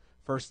of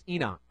 1st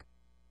Enoch.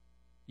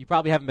 You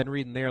probably haven't been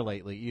reading there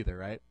lately either,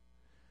 right?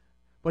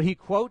 But he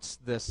quotes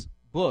this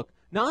book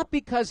not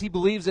because he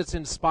believes it's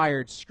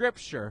inspired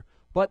scripture,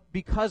 but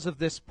because of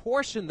this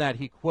portion that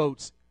he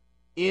quotes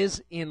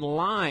is in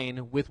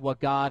line with what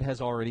God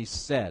has already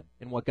said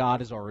and what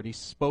God has already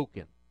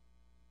spoken.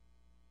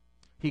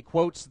 He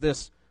quotes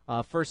this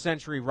first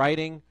century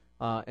writing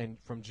and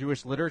from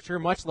Jewish literature,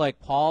 much like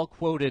Paul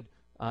quoted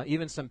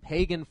even some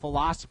pagan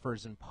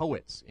philosophers and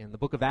poets in the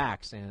book of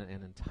Acts and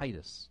in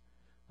Titus.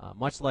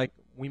 Much like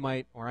we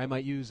might, or I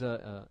might use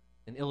an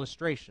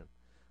illustration,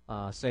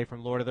 say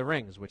from Lord of the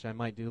Rings, which I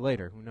might do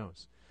later, who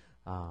knows.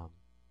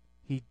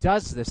 He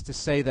does this to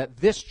say that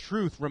this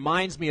truth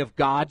reminds me of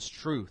God's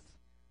truth,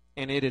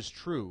 and it is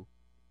true.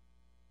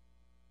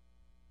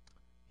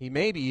 He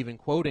may be even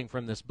quoting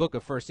from this book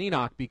of 1st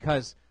Enoch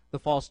because the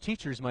false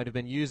teachers might have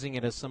been using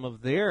it as some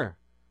of their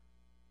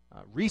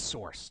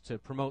resource to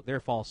promote their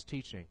false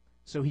teaching.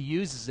 So he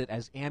uses it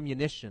as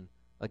ammunition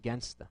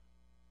against them.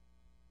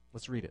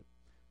 Let's read it.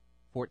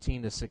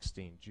 14 to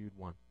 16, Jude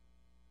 1.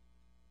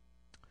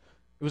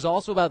 It was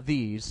also about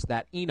these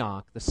that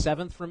Enoch, the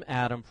seventh from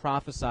Adam,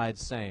 prophesied,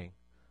 saying,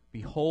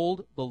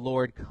 Behold, the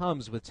Lord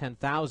comes with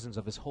 10,000s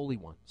of his holy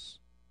ones,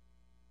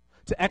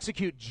 to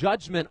execute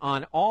judgment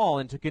on all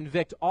and to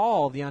convict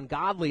all the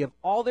ungodly of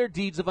all their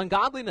deeds of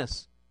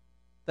ungodliness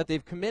that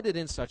they've committed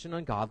in such an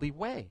ungodly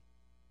way,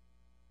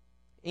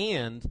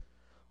 and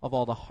of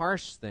all the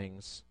harsh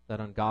things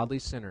that ungodly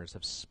sinners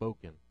have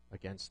spoken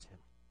against him.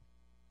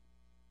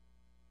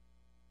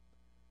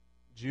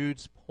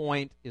 Jude's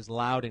point is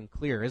loud and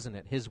clear, isn't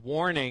it? His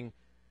warning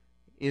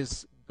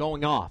is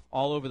going off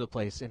all over the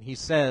place, and he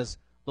says,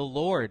 the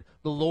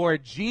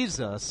Lord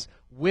Jesus,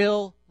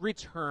 will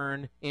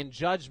return in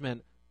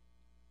judgment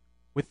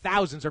with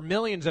thousands or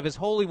millions of his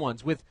holy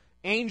ones, with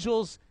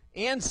angels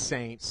and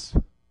saints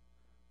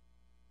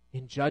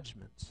in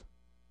judgment.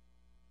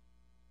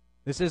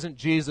 This isn't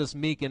Jesus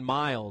meek and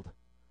mild.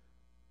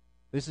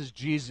 This is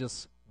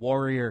Jesus,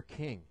 warrior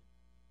king,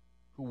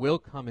 who will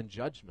come in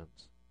judgment.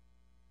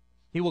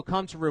 He will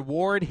come to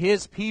reward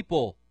his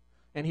people,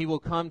 and he will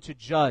come to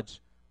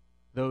judge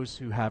those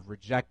who have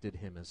rejected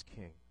him as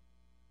king.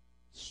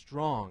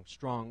 Strong,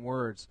 strong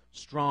words,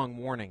 strong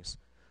warnings.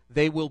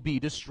 They will be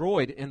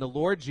destroyed, and the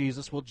Lord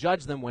Jesus will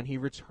judge them when he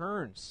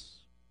returns.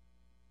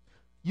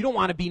 You don't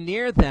want to be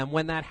near them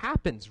when that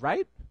happens,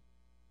 right?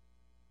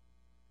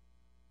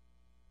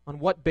 On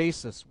what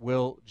basis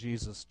will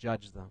Jesus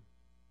judge them?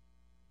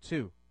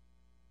 2,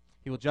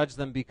 he will judge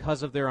them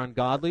because of their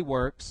ungodly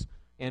works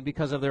and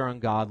because of their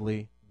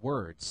ungodly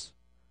words.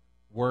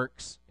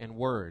 Works and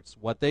words.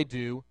 What they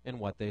do and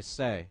what they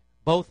say.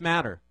 Both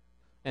matter.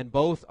 And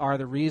both are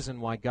the reason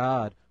why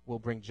God will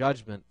bring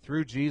judgment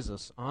through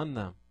Jesus on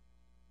them.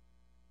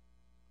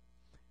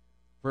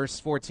 Verse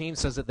 14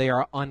 says that they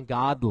are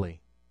ungodly.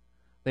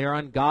 They are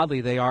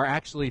ungodly. They are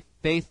actually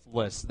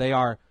faithless. They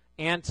are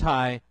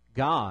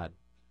anti-God.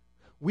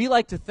 We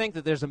like to think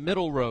that there's a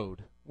middle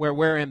road where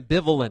we're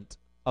ambivalent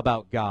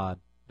about God,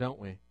 don't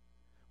we?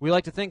 We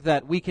like to think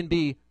that we can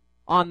be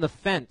on the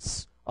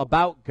fence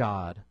about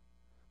God,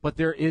 but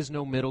there is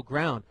no middle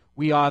ground.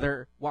 We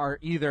are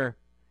either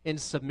in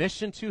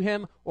submission to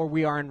him or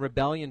we are in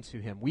rebellion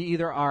to him. We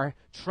either are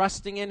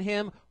trusting in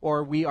him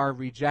or we are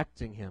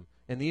rejecting him.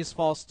 And these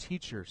false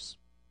teachers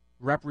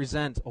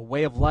represent a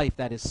way of life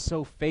that is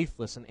so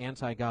faithless and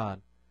anti-God.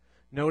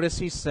 Notice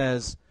he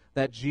says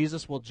that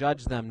Jesus will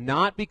judge them,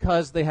 not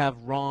because they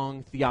have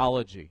wrong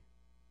theology,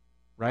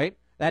 right?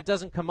 That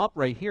doesn't come up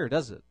right here,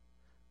 does it?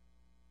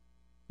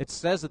 It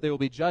says that they will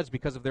be judged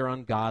because of their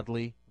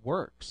ungodly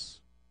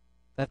works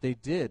that they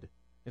did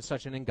in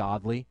such an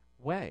ungodly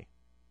way.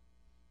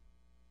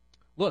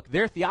 Look,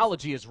 their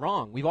theology is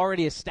wrong. We've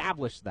already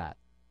established that.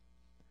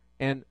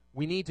 And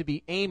we need to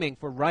be aiming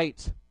for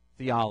right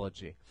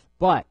theology.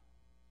 But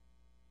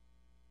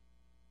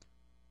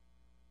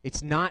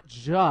it's not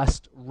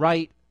just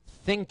right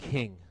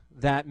thinking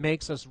that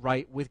makes us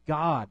right with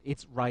God.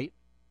 It's right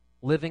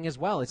living as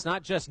well. It's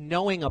not just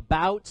knowing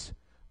about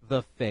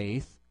the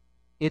faith.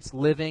 It's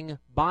living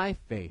by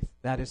faith.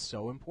 That is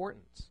so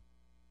important.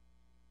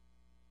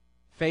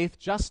 Faith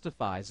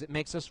justifies. It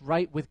makes us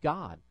right with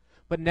God.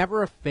 But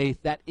never a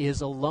faith that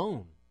is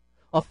alone.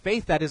 A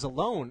faith that is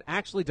alone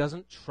actually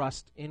doesn't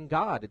trust in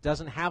God. It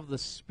doesn't have the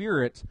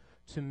Spirit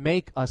to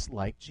make us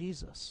like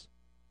Jesus.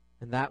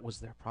 And that was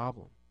their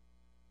problem.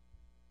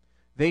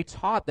 They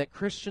taught that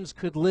Christians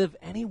could live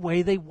any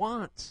way they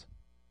want.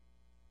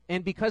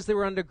 And because they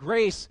were under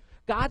grace,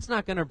 God's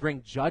not going to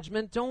bring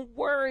judgment. Don't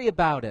worry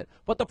about it.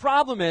 But the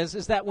problem is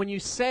that when you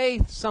say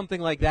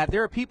something like that,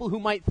 there are people who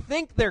might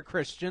think they're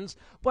Christians,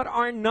 but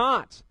are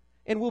not,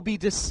 and will be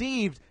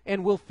deceived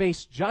and will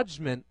face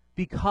judgment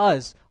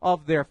because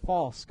of their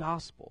false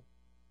gospel.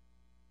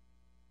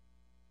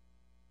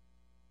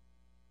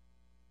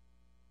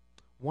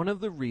 One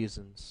of the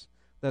reasons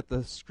that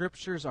the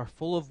Scriptures are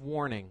full of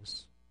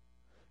warnings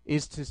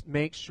is to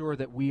make sure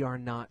that we are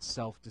not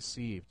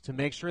self-deceived, to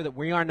make sure that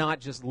we are not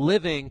just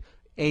living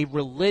a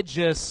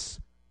religious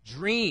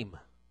dream,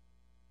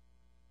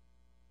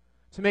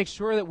 to make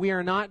sure that we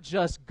are not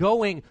just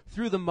going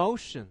through the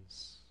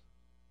motions.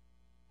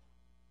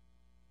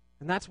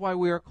 And that's why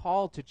we are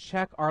called to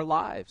check our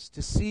lives,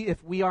 to see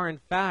if we are in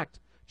fact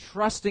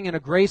trusting in a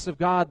grace of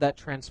God that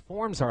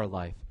transforms our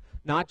life,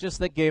 not just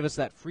that gave us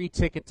that free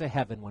ticket to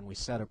heaven when we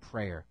said a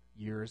prayer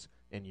years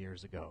and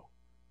years ago.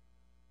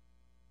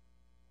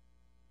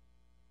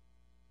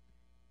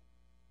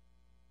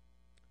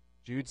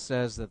 Jude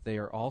says that they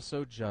are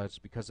also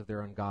judged because of their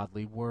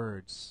ungodly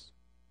words.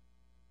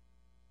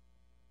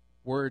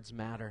 Words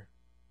matter.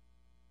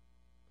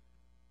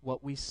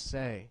 What we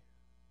say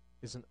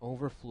is an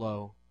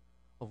overflow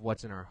of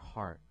what's in our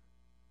heart.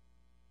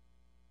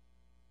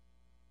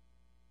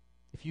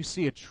 If you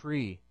see a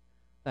tree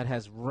that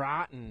has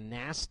rotten,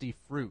 nasty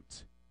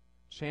fruit,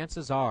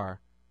 chances are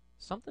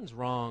something's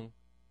wrong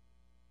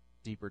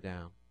deeper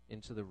down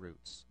into the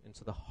roots,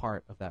 into the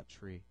heart of that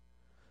tree.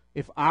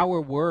 If our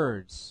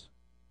words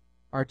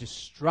are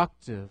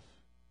destructive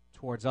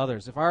towards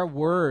others, if our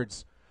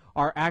words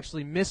are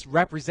actually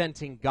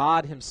misrepresenting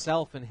God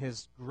Himself and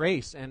His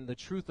grace and the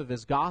truth of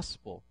His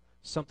gospel,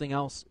 something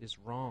else is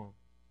wrong.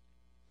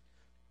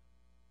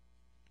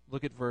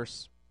 Look at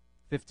verse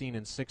 15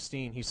 and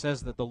 16. He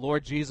says that the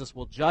Lord Jesus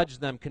will judge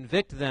them,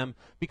 convict them,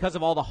 because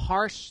of all the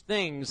harsh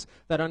things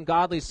that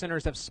ungodly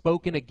sinners have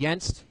spoken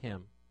against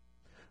Him.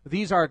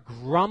 These are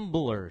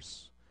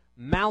grumblers,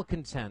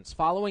 malcontents,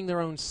 following their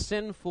own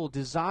sinful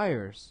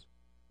desires.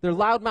 They're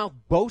loudmouth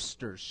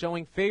boasters,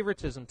 showing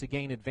favoritism to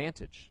gain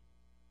advantage.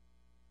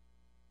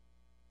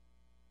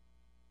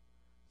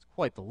 It's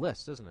quite the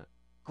list, isn't it?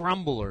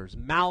 Grumblers,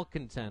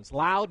 malcontents,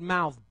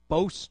 loudmouth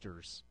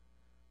boasters.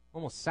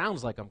 Almost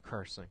sounds like I'm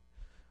cursing,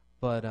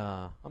 but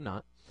I'm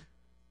not.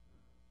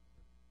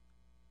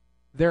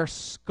 They're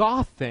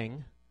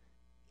scoffing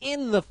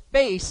in the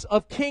face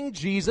of King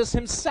Jesus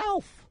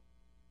Himself,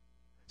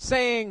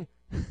 saying,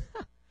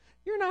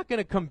 "You're not going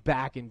to come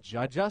back and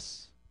judge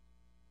us.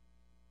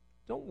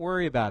 Don't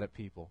worry about it,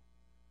 people.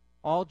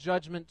 All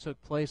judgment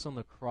took place on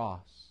the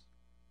cross,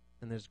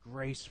 and there's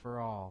grace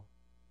for all."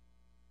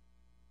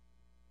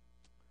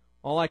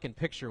 All I can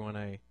picture when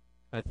I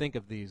think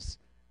of these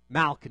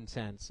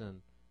malcontents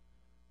and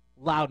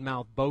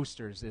loudmouth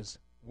boasters is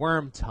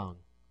Wormtongue.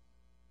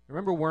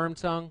 Remember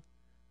Wormtongue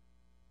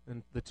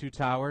in the Two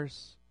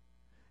Towers?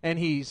 And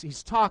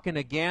he's talking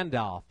to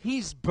Gandalf.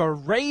 He's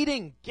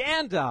berating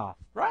Gandalf,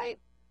 right?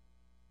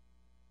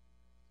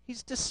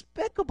 He's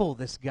despicable,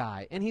 this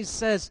guy. And he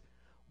says,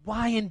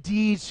 "Why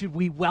indeed should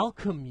we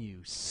welcome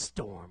you,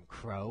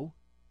 Stormcrow?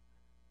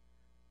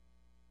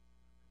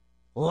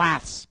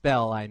 Laugh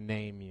spell, I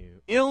name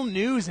you. Ill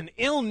news, and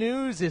ill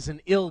news is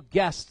an ill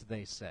guest,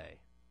 they say."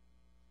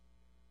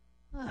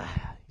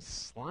 He's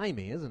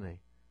slimy, isn't he?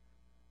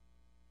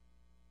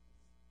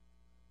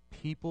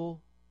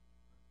 People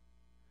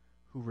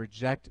who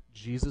reject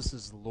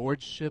Jesus'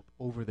 lordship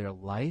over their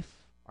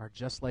life are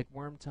just like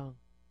Wormtongue.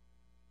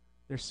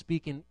 They're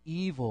speaking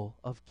evil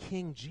of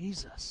King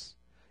Jesus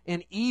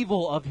and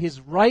evil of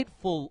His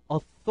rightful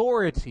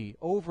authority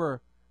over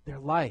their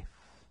life.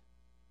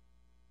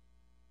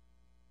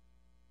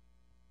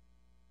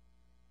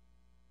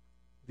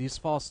 These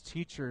false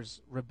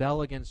teachers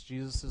rebel against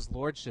Jesus'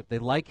 lordship. They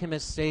like Him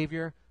as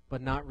Savior,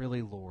 but not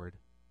really Lord.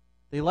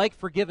 They like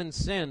forgiven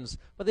sins,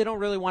 but they don't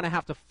really want to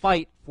have to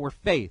fight for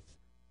faith.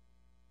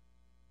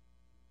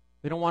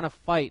 They don't want to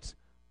fight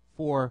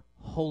for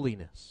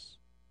holiness.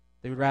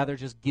 They would rather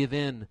just give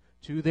in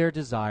to their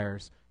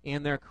desires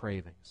and their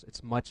cravings.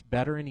 It's much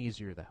better and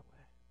easier that way.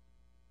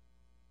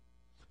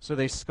 So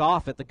they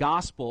scoff at the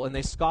gospel, and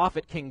they scoff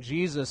at King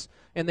Jesus,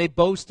 and they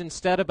boast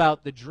instead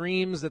about the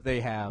dreams that they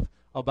have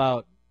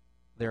about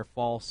their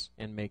false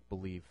and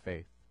make-believe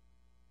faith.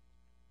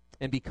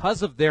 And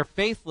because of their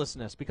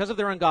faithlessness, because of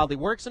their ungodly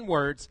works and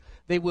words,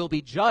 they will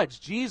be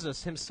judged.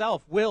 Jesus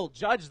himself will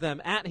judge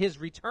them at his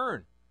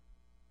return.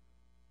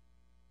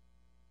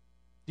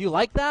 Do you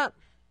like that?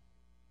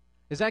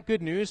 Is that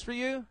good news for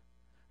you?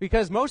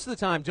 Because most of the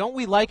time, don't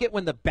we like it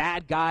when the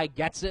bad guy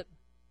gets it?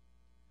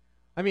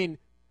 I mean,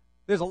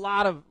 there's a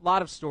lot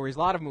of stories, a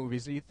lot of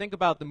movies. You think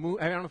about the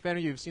movie. I don't know if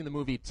any of you have seen the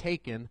movie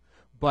Taken,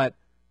 but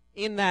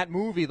in that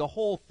movie, the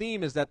whole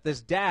theme is that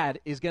this dad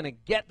is going to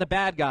get the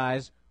bad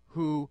guys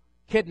who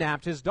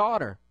kidnapped his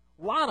daughter.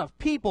 A lot of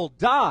people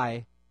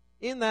die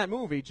in that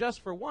movie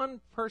just for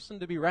one person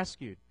to be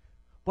rescued.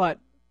 But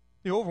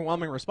the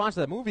overwhelming response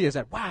to that movie is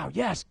that, wow,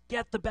 yes,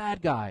 get the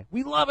bad guy.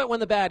 We love it when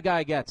the bad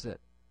guy gets it.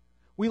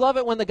 We love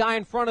it when the guy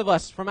in front of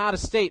us from out of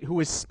state who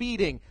is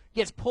speeding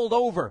gets pulled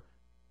over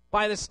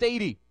by the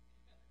statey.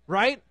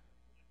 Right?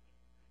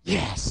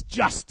 Yes,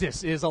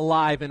 justice is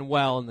alive and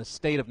well in the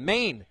state of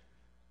Maine.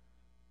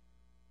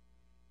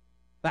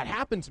 That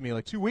happened to me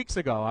like 2 weeks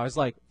ago. I was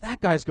like,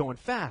 that guy's going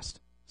fast.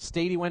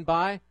 Statey went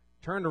by,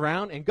 turned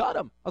around, and got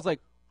him. I was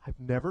like, I've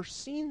never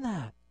seen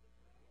that.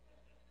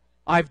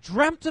 I've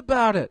dreamt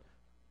about it,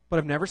 but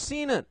I've never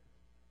seen it.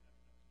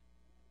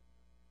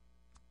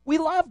 We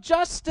love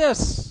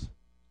justice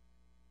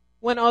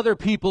when other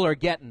people are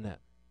getting it.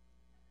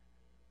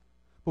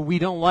 But we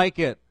don't like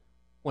it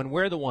when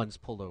we're the ones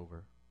pulled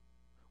over.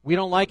 We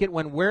don't like it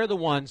when we're the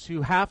ones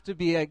who have to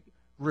be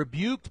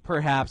rebuked,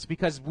 perhaps,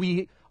 because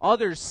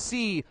others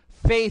see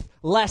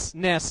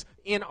faithlessness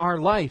in our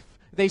life.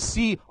 They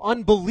see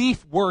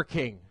unbelief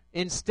working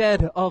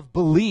instead of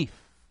belief.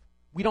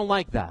 We don't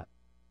like that.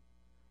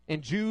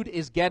 And Jude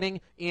is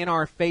getting in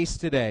our face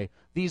today.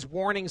 These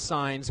warning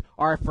signs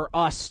are for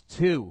us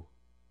too.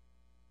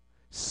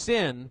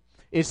 Sin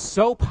is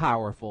so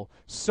powerful,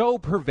 so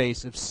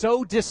pervasive,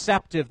 so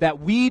deceptive that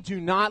we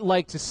do not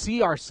like to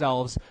see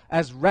ourselves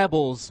as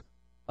rebels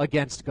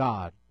against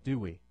God, do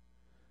we?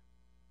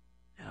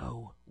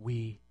 No,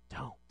 we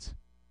don't.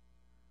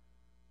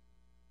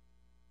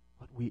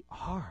 But we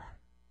are.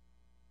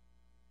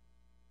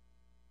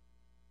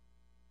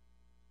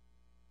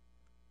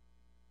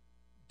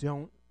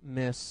 Don't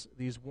miss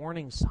these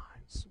warning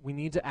signs. We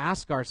need to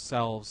ask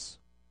ourselves,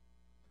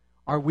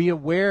 are we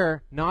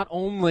aware not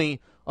only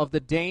of the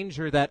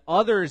danger that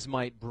others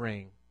might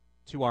bring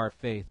to our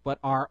faith, but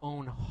our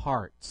own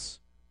hearts?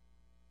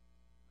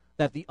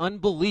 That the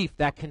unbelief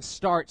that can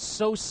start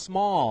so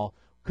small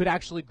could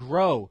actually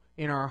grow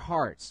in our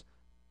hearts.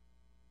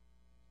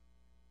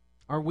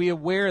 Are we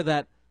aware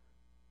that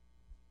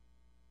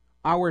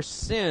our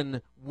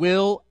sin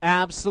will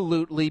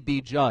absolutely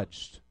be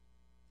judged?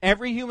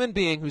 Every human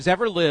being who's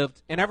ever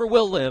lived and ever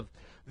will live,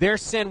 their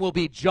sin will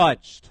be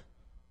judged.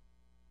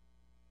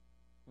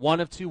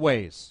 One of two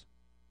ways.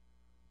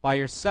 By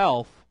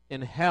yourself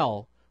in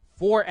hell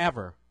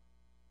forever,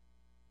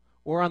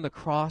 or on the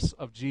cross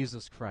of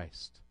Jesus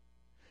Christ.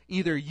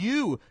 Either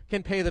you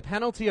can pay the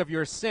penalty of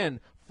your sin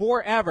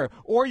forever,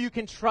 or you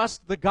can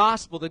trust the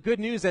gospel, the good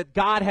news that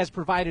God has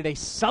provided a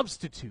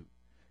substitute,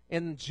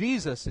 and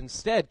Jesus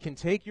instead can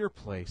take your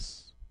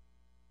place.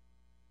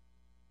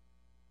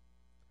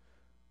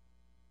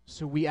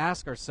 So we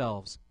ask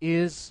ourselves,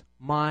 is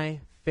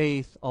my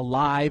faith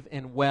alive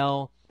and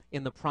well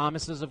in the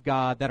promises of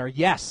God that are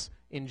yes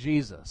in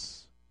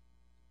Jesus?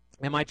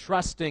 Am I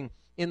trusting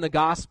in the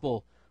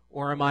gospel,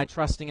 or am I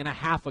trusting in a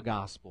half a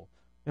gospel?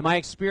 Am I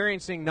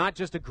experiencing not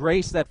just a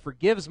grace that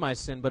forgives my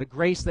sin, but a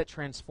grace that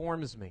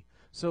transforms me?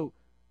 So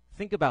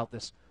think about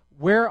this.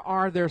 Where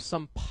are there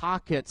some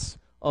pockets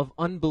of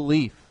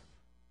unbelief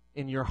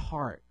in your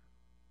heart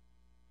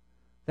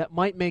that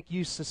might make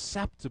you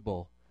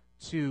susceptible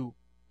to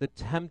the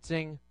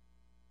tempting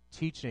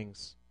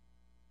teachings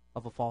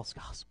of a false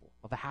gospel,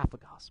 of a half a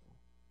gospel?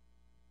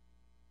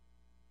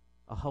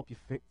 I'll help you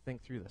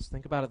think through this.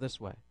 Think about it this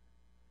way.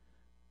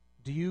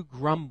 Do you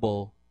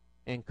grumble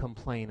and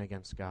complain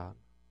against God?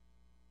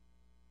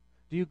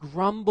 Do you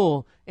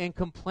grumble and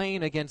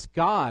complain against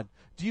God?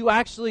 Do you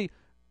actually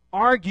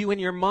argue in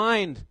your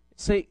mind,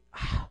 say,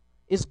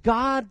 is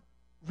God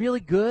really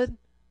good?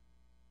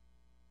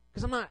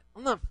 Because I'm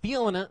not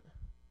feeling it.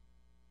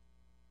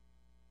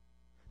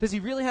 Does he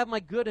really have my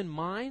good in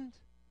mind?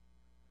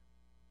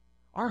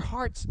 Our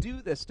hearts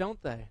do this,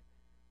 don't they?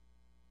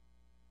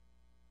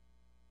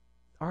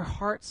 Our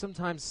hearts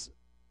sometimes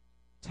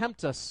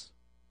tempt us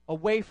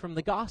away from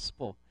the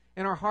gospel.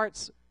 And our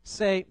hearts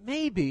say,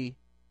 maybe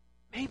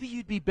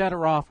you'd be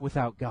better off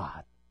without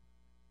God.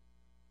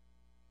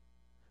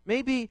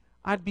 Maybe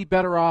I'd be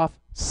better off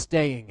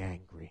staying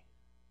angry.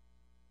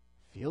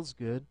 Feels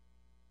good.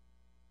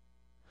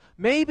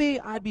 Maybe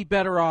I'd be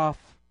better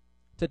off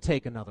to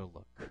take another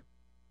look.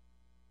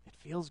 It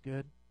feels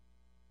good.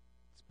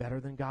 It's better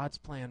than God's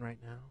plan right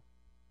now.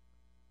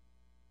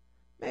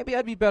 Maybe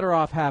I'd be better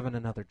off having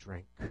another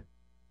drink.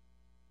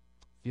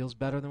 Feels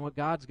better than what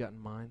God's got in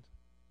mind.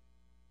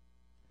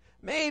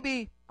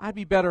 Maybe I'd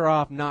be better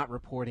off not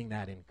reporting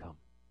that income.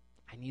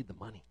 I need the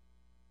money.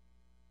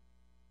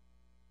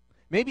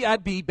 Maybe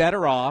I'd be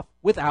better off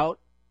without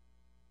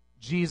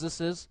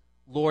Jesus'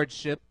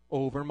 lordship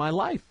over my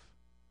life.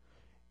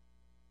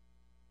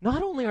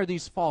 Not only are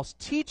these false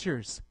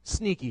teachers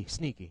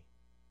sneaky,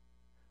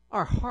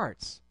 our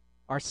hearts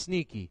are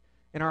sneaky,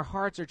 and our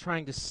hearts are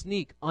trying to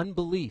sneak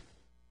unbelief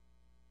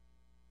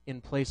in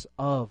place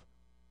of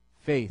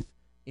faith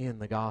in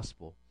the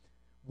gospel.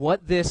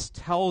 What this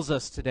tells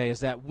us today is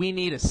that we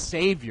need a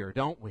Savior,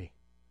 don't we?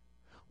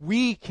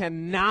 We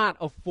cannot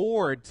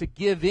afford to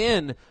give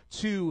in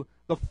to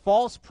the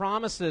false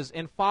promises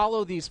and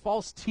follow these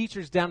false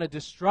teachers down a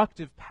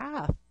destructive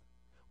path.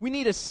 We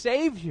need a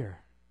Savior.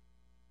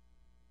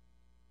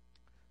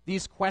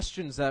 These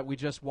questions that we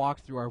just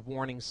walked through are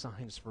warning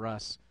signs for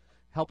us,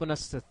 helping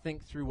us to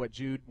think through what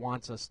Jude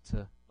wants us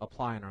to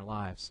apply in our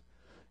lives.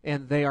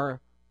 And they are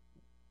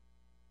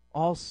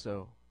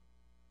also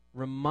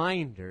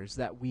reminders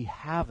that we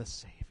have a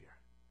Savior.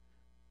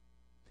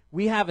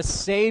 We have a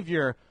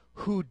Savior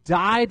who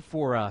died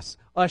for us,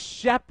 a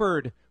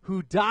shepherd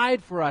who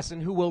died for us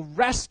and who will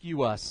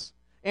rescue us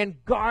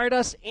and guard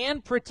us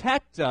and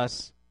protect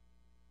us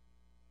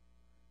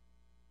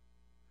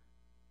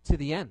to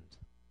the end.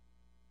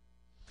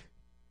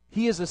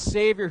 He is a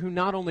Savior who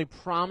not only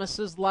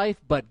promises life,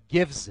 but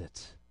gives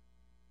it.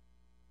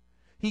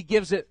 He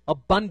gives it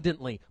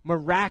abundantly,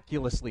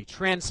 miraculously,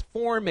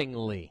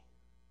 transformingly.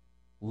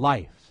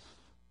 Life.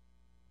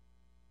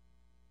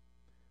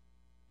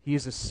 He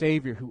is a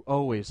Savior who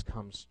always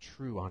comes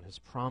true on His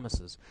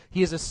promises.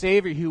 He is a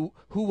Savior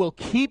who will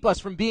keep us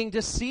from being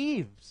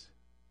deceived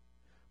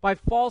by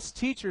false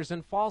teachers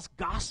and false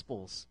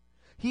gospels.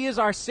 He is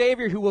our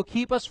Savior who will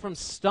keep us from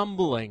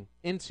stumbling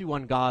into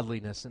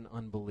ungodliness and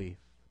unbelief.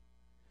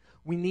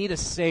 We need a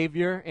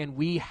Savior, and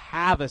we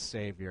have a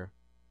Savior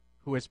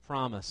who has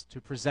promised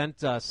to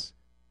present us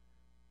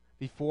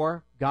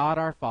before God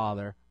our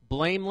Father,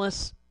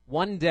 blameless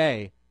one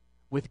day,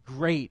 with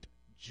great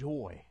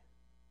joy.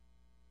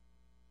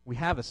 We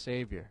have a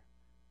Savior,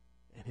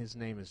 and His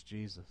name is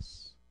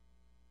Jesus.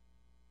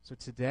 So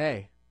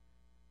today,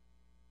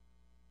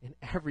 and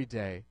every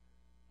day,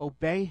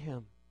 obey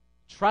Him,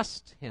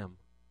 trust Him,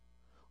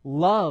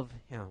 love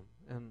Him,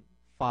 and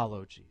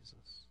follow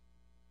Jesus.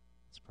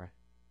 Let's pray.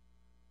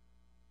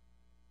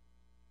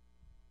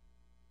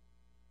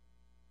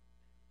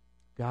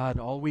 God,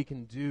 all we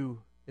can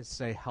do is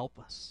say, help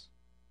us.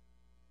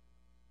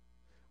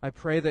 I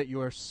pray that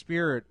your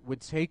Spirit would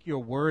take your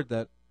word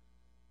that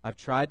I've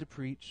tried to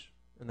preach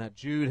and that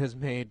Jude has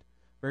made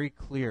very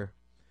clear.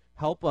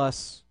 Help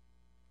us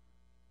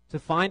to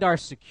find our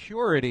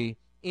security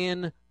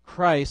in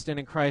Christ and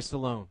in Christ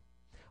alone.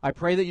 I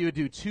pray that you would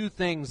do two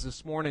things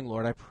this morning,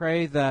 Lord. I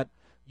pray that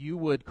you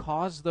would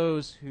cause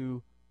those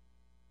who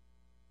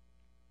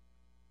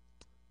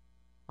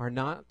are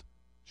not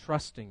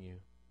trusting you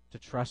to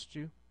trust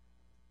you.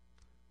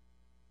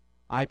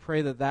 I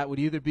pray that that would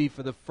either be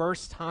for the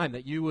first time,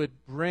 that you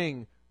would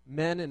bring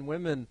men and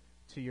women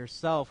to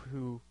yourself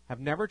who have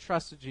never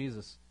trusted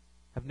Jesus,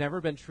 have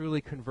never been truly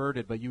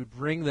converted, but you would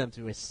bring them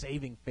to a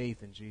saving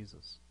faith in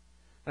Jesus.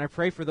 And I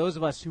pray for those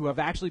of us who have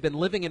actually been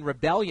living in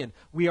rebellion.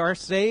 We are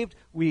saved,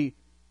 we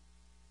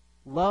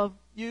love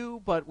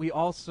you, but we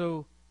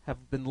also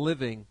have been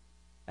living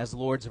as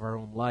lords of our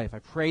own life. I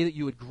pray that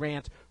you would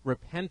grant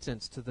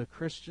repentance to the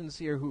Christians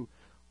here who,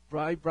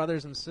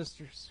 brothers and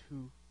sisters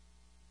who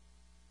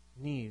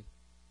need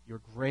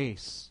your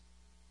grace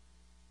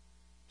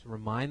to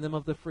remind them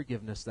of the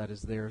forgiveness that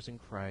is theirs in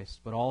Christ,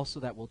 but also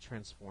that will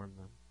transform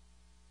them.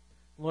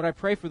 Lord, I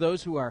pray for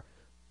those who are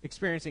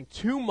experiencing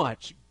too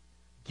much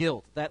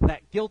guilt,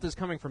 that guilt is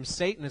coming from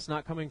Satan, it's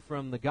not coming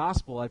from the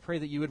gospel. I pray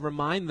that you would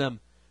remind them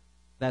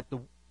that the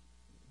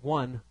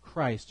one,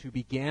 Christ, who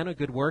began a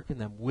good work in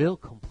them will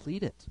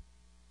complete it.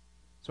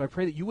 So I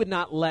pray that you would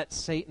not let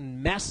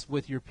Satan mess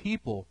with your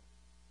people,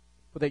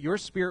 but that your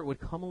Spirit would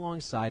come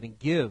alongside and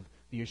give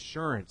the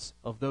assurance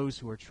of those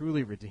who are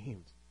truly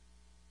redeemed.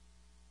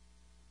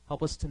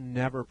 Help us to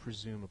never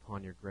presume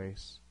upon your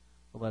grace,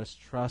 but let us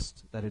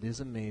trust that it is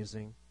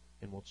amazing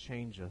and will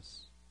change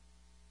us.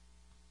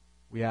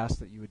 We ask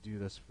that you would do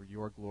this for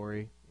your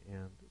glory,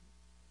 and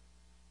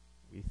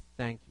we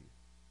thank you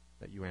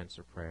that you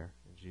answer prayer.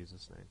 In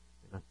Jesus' name.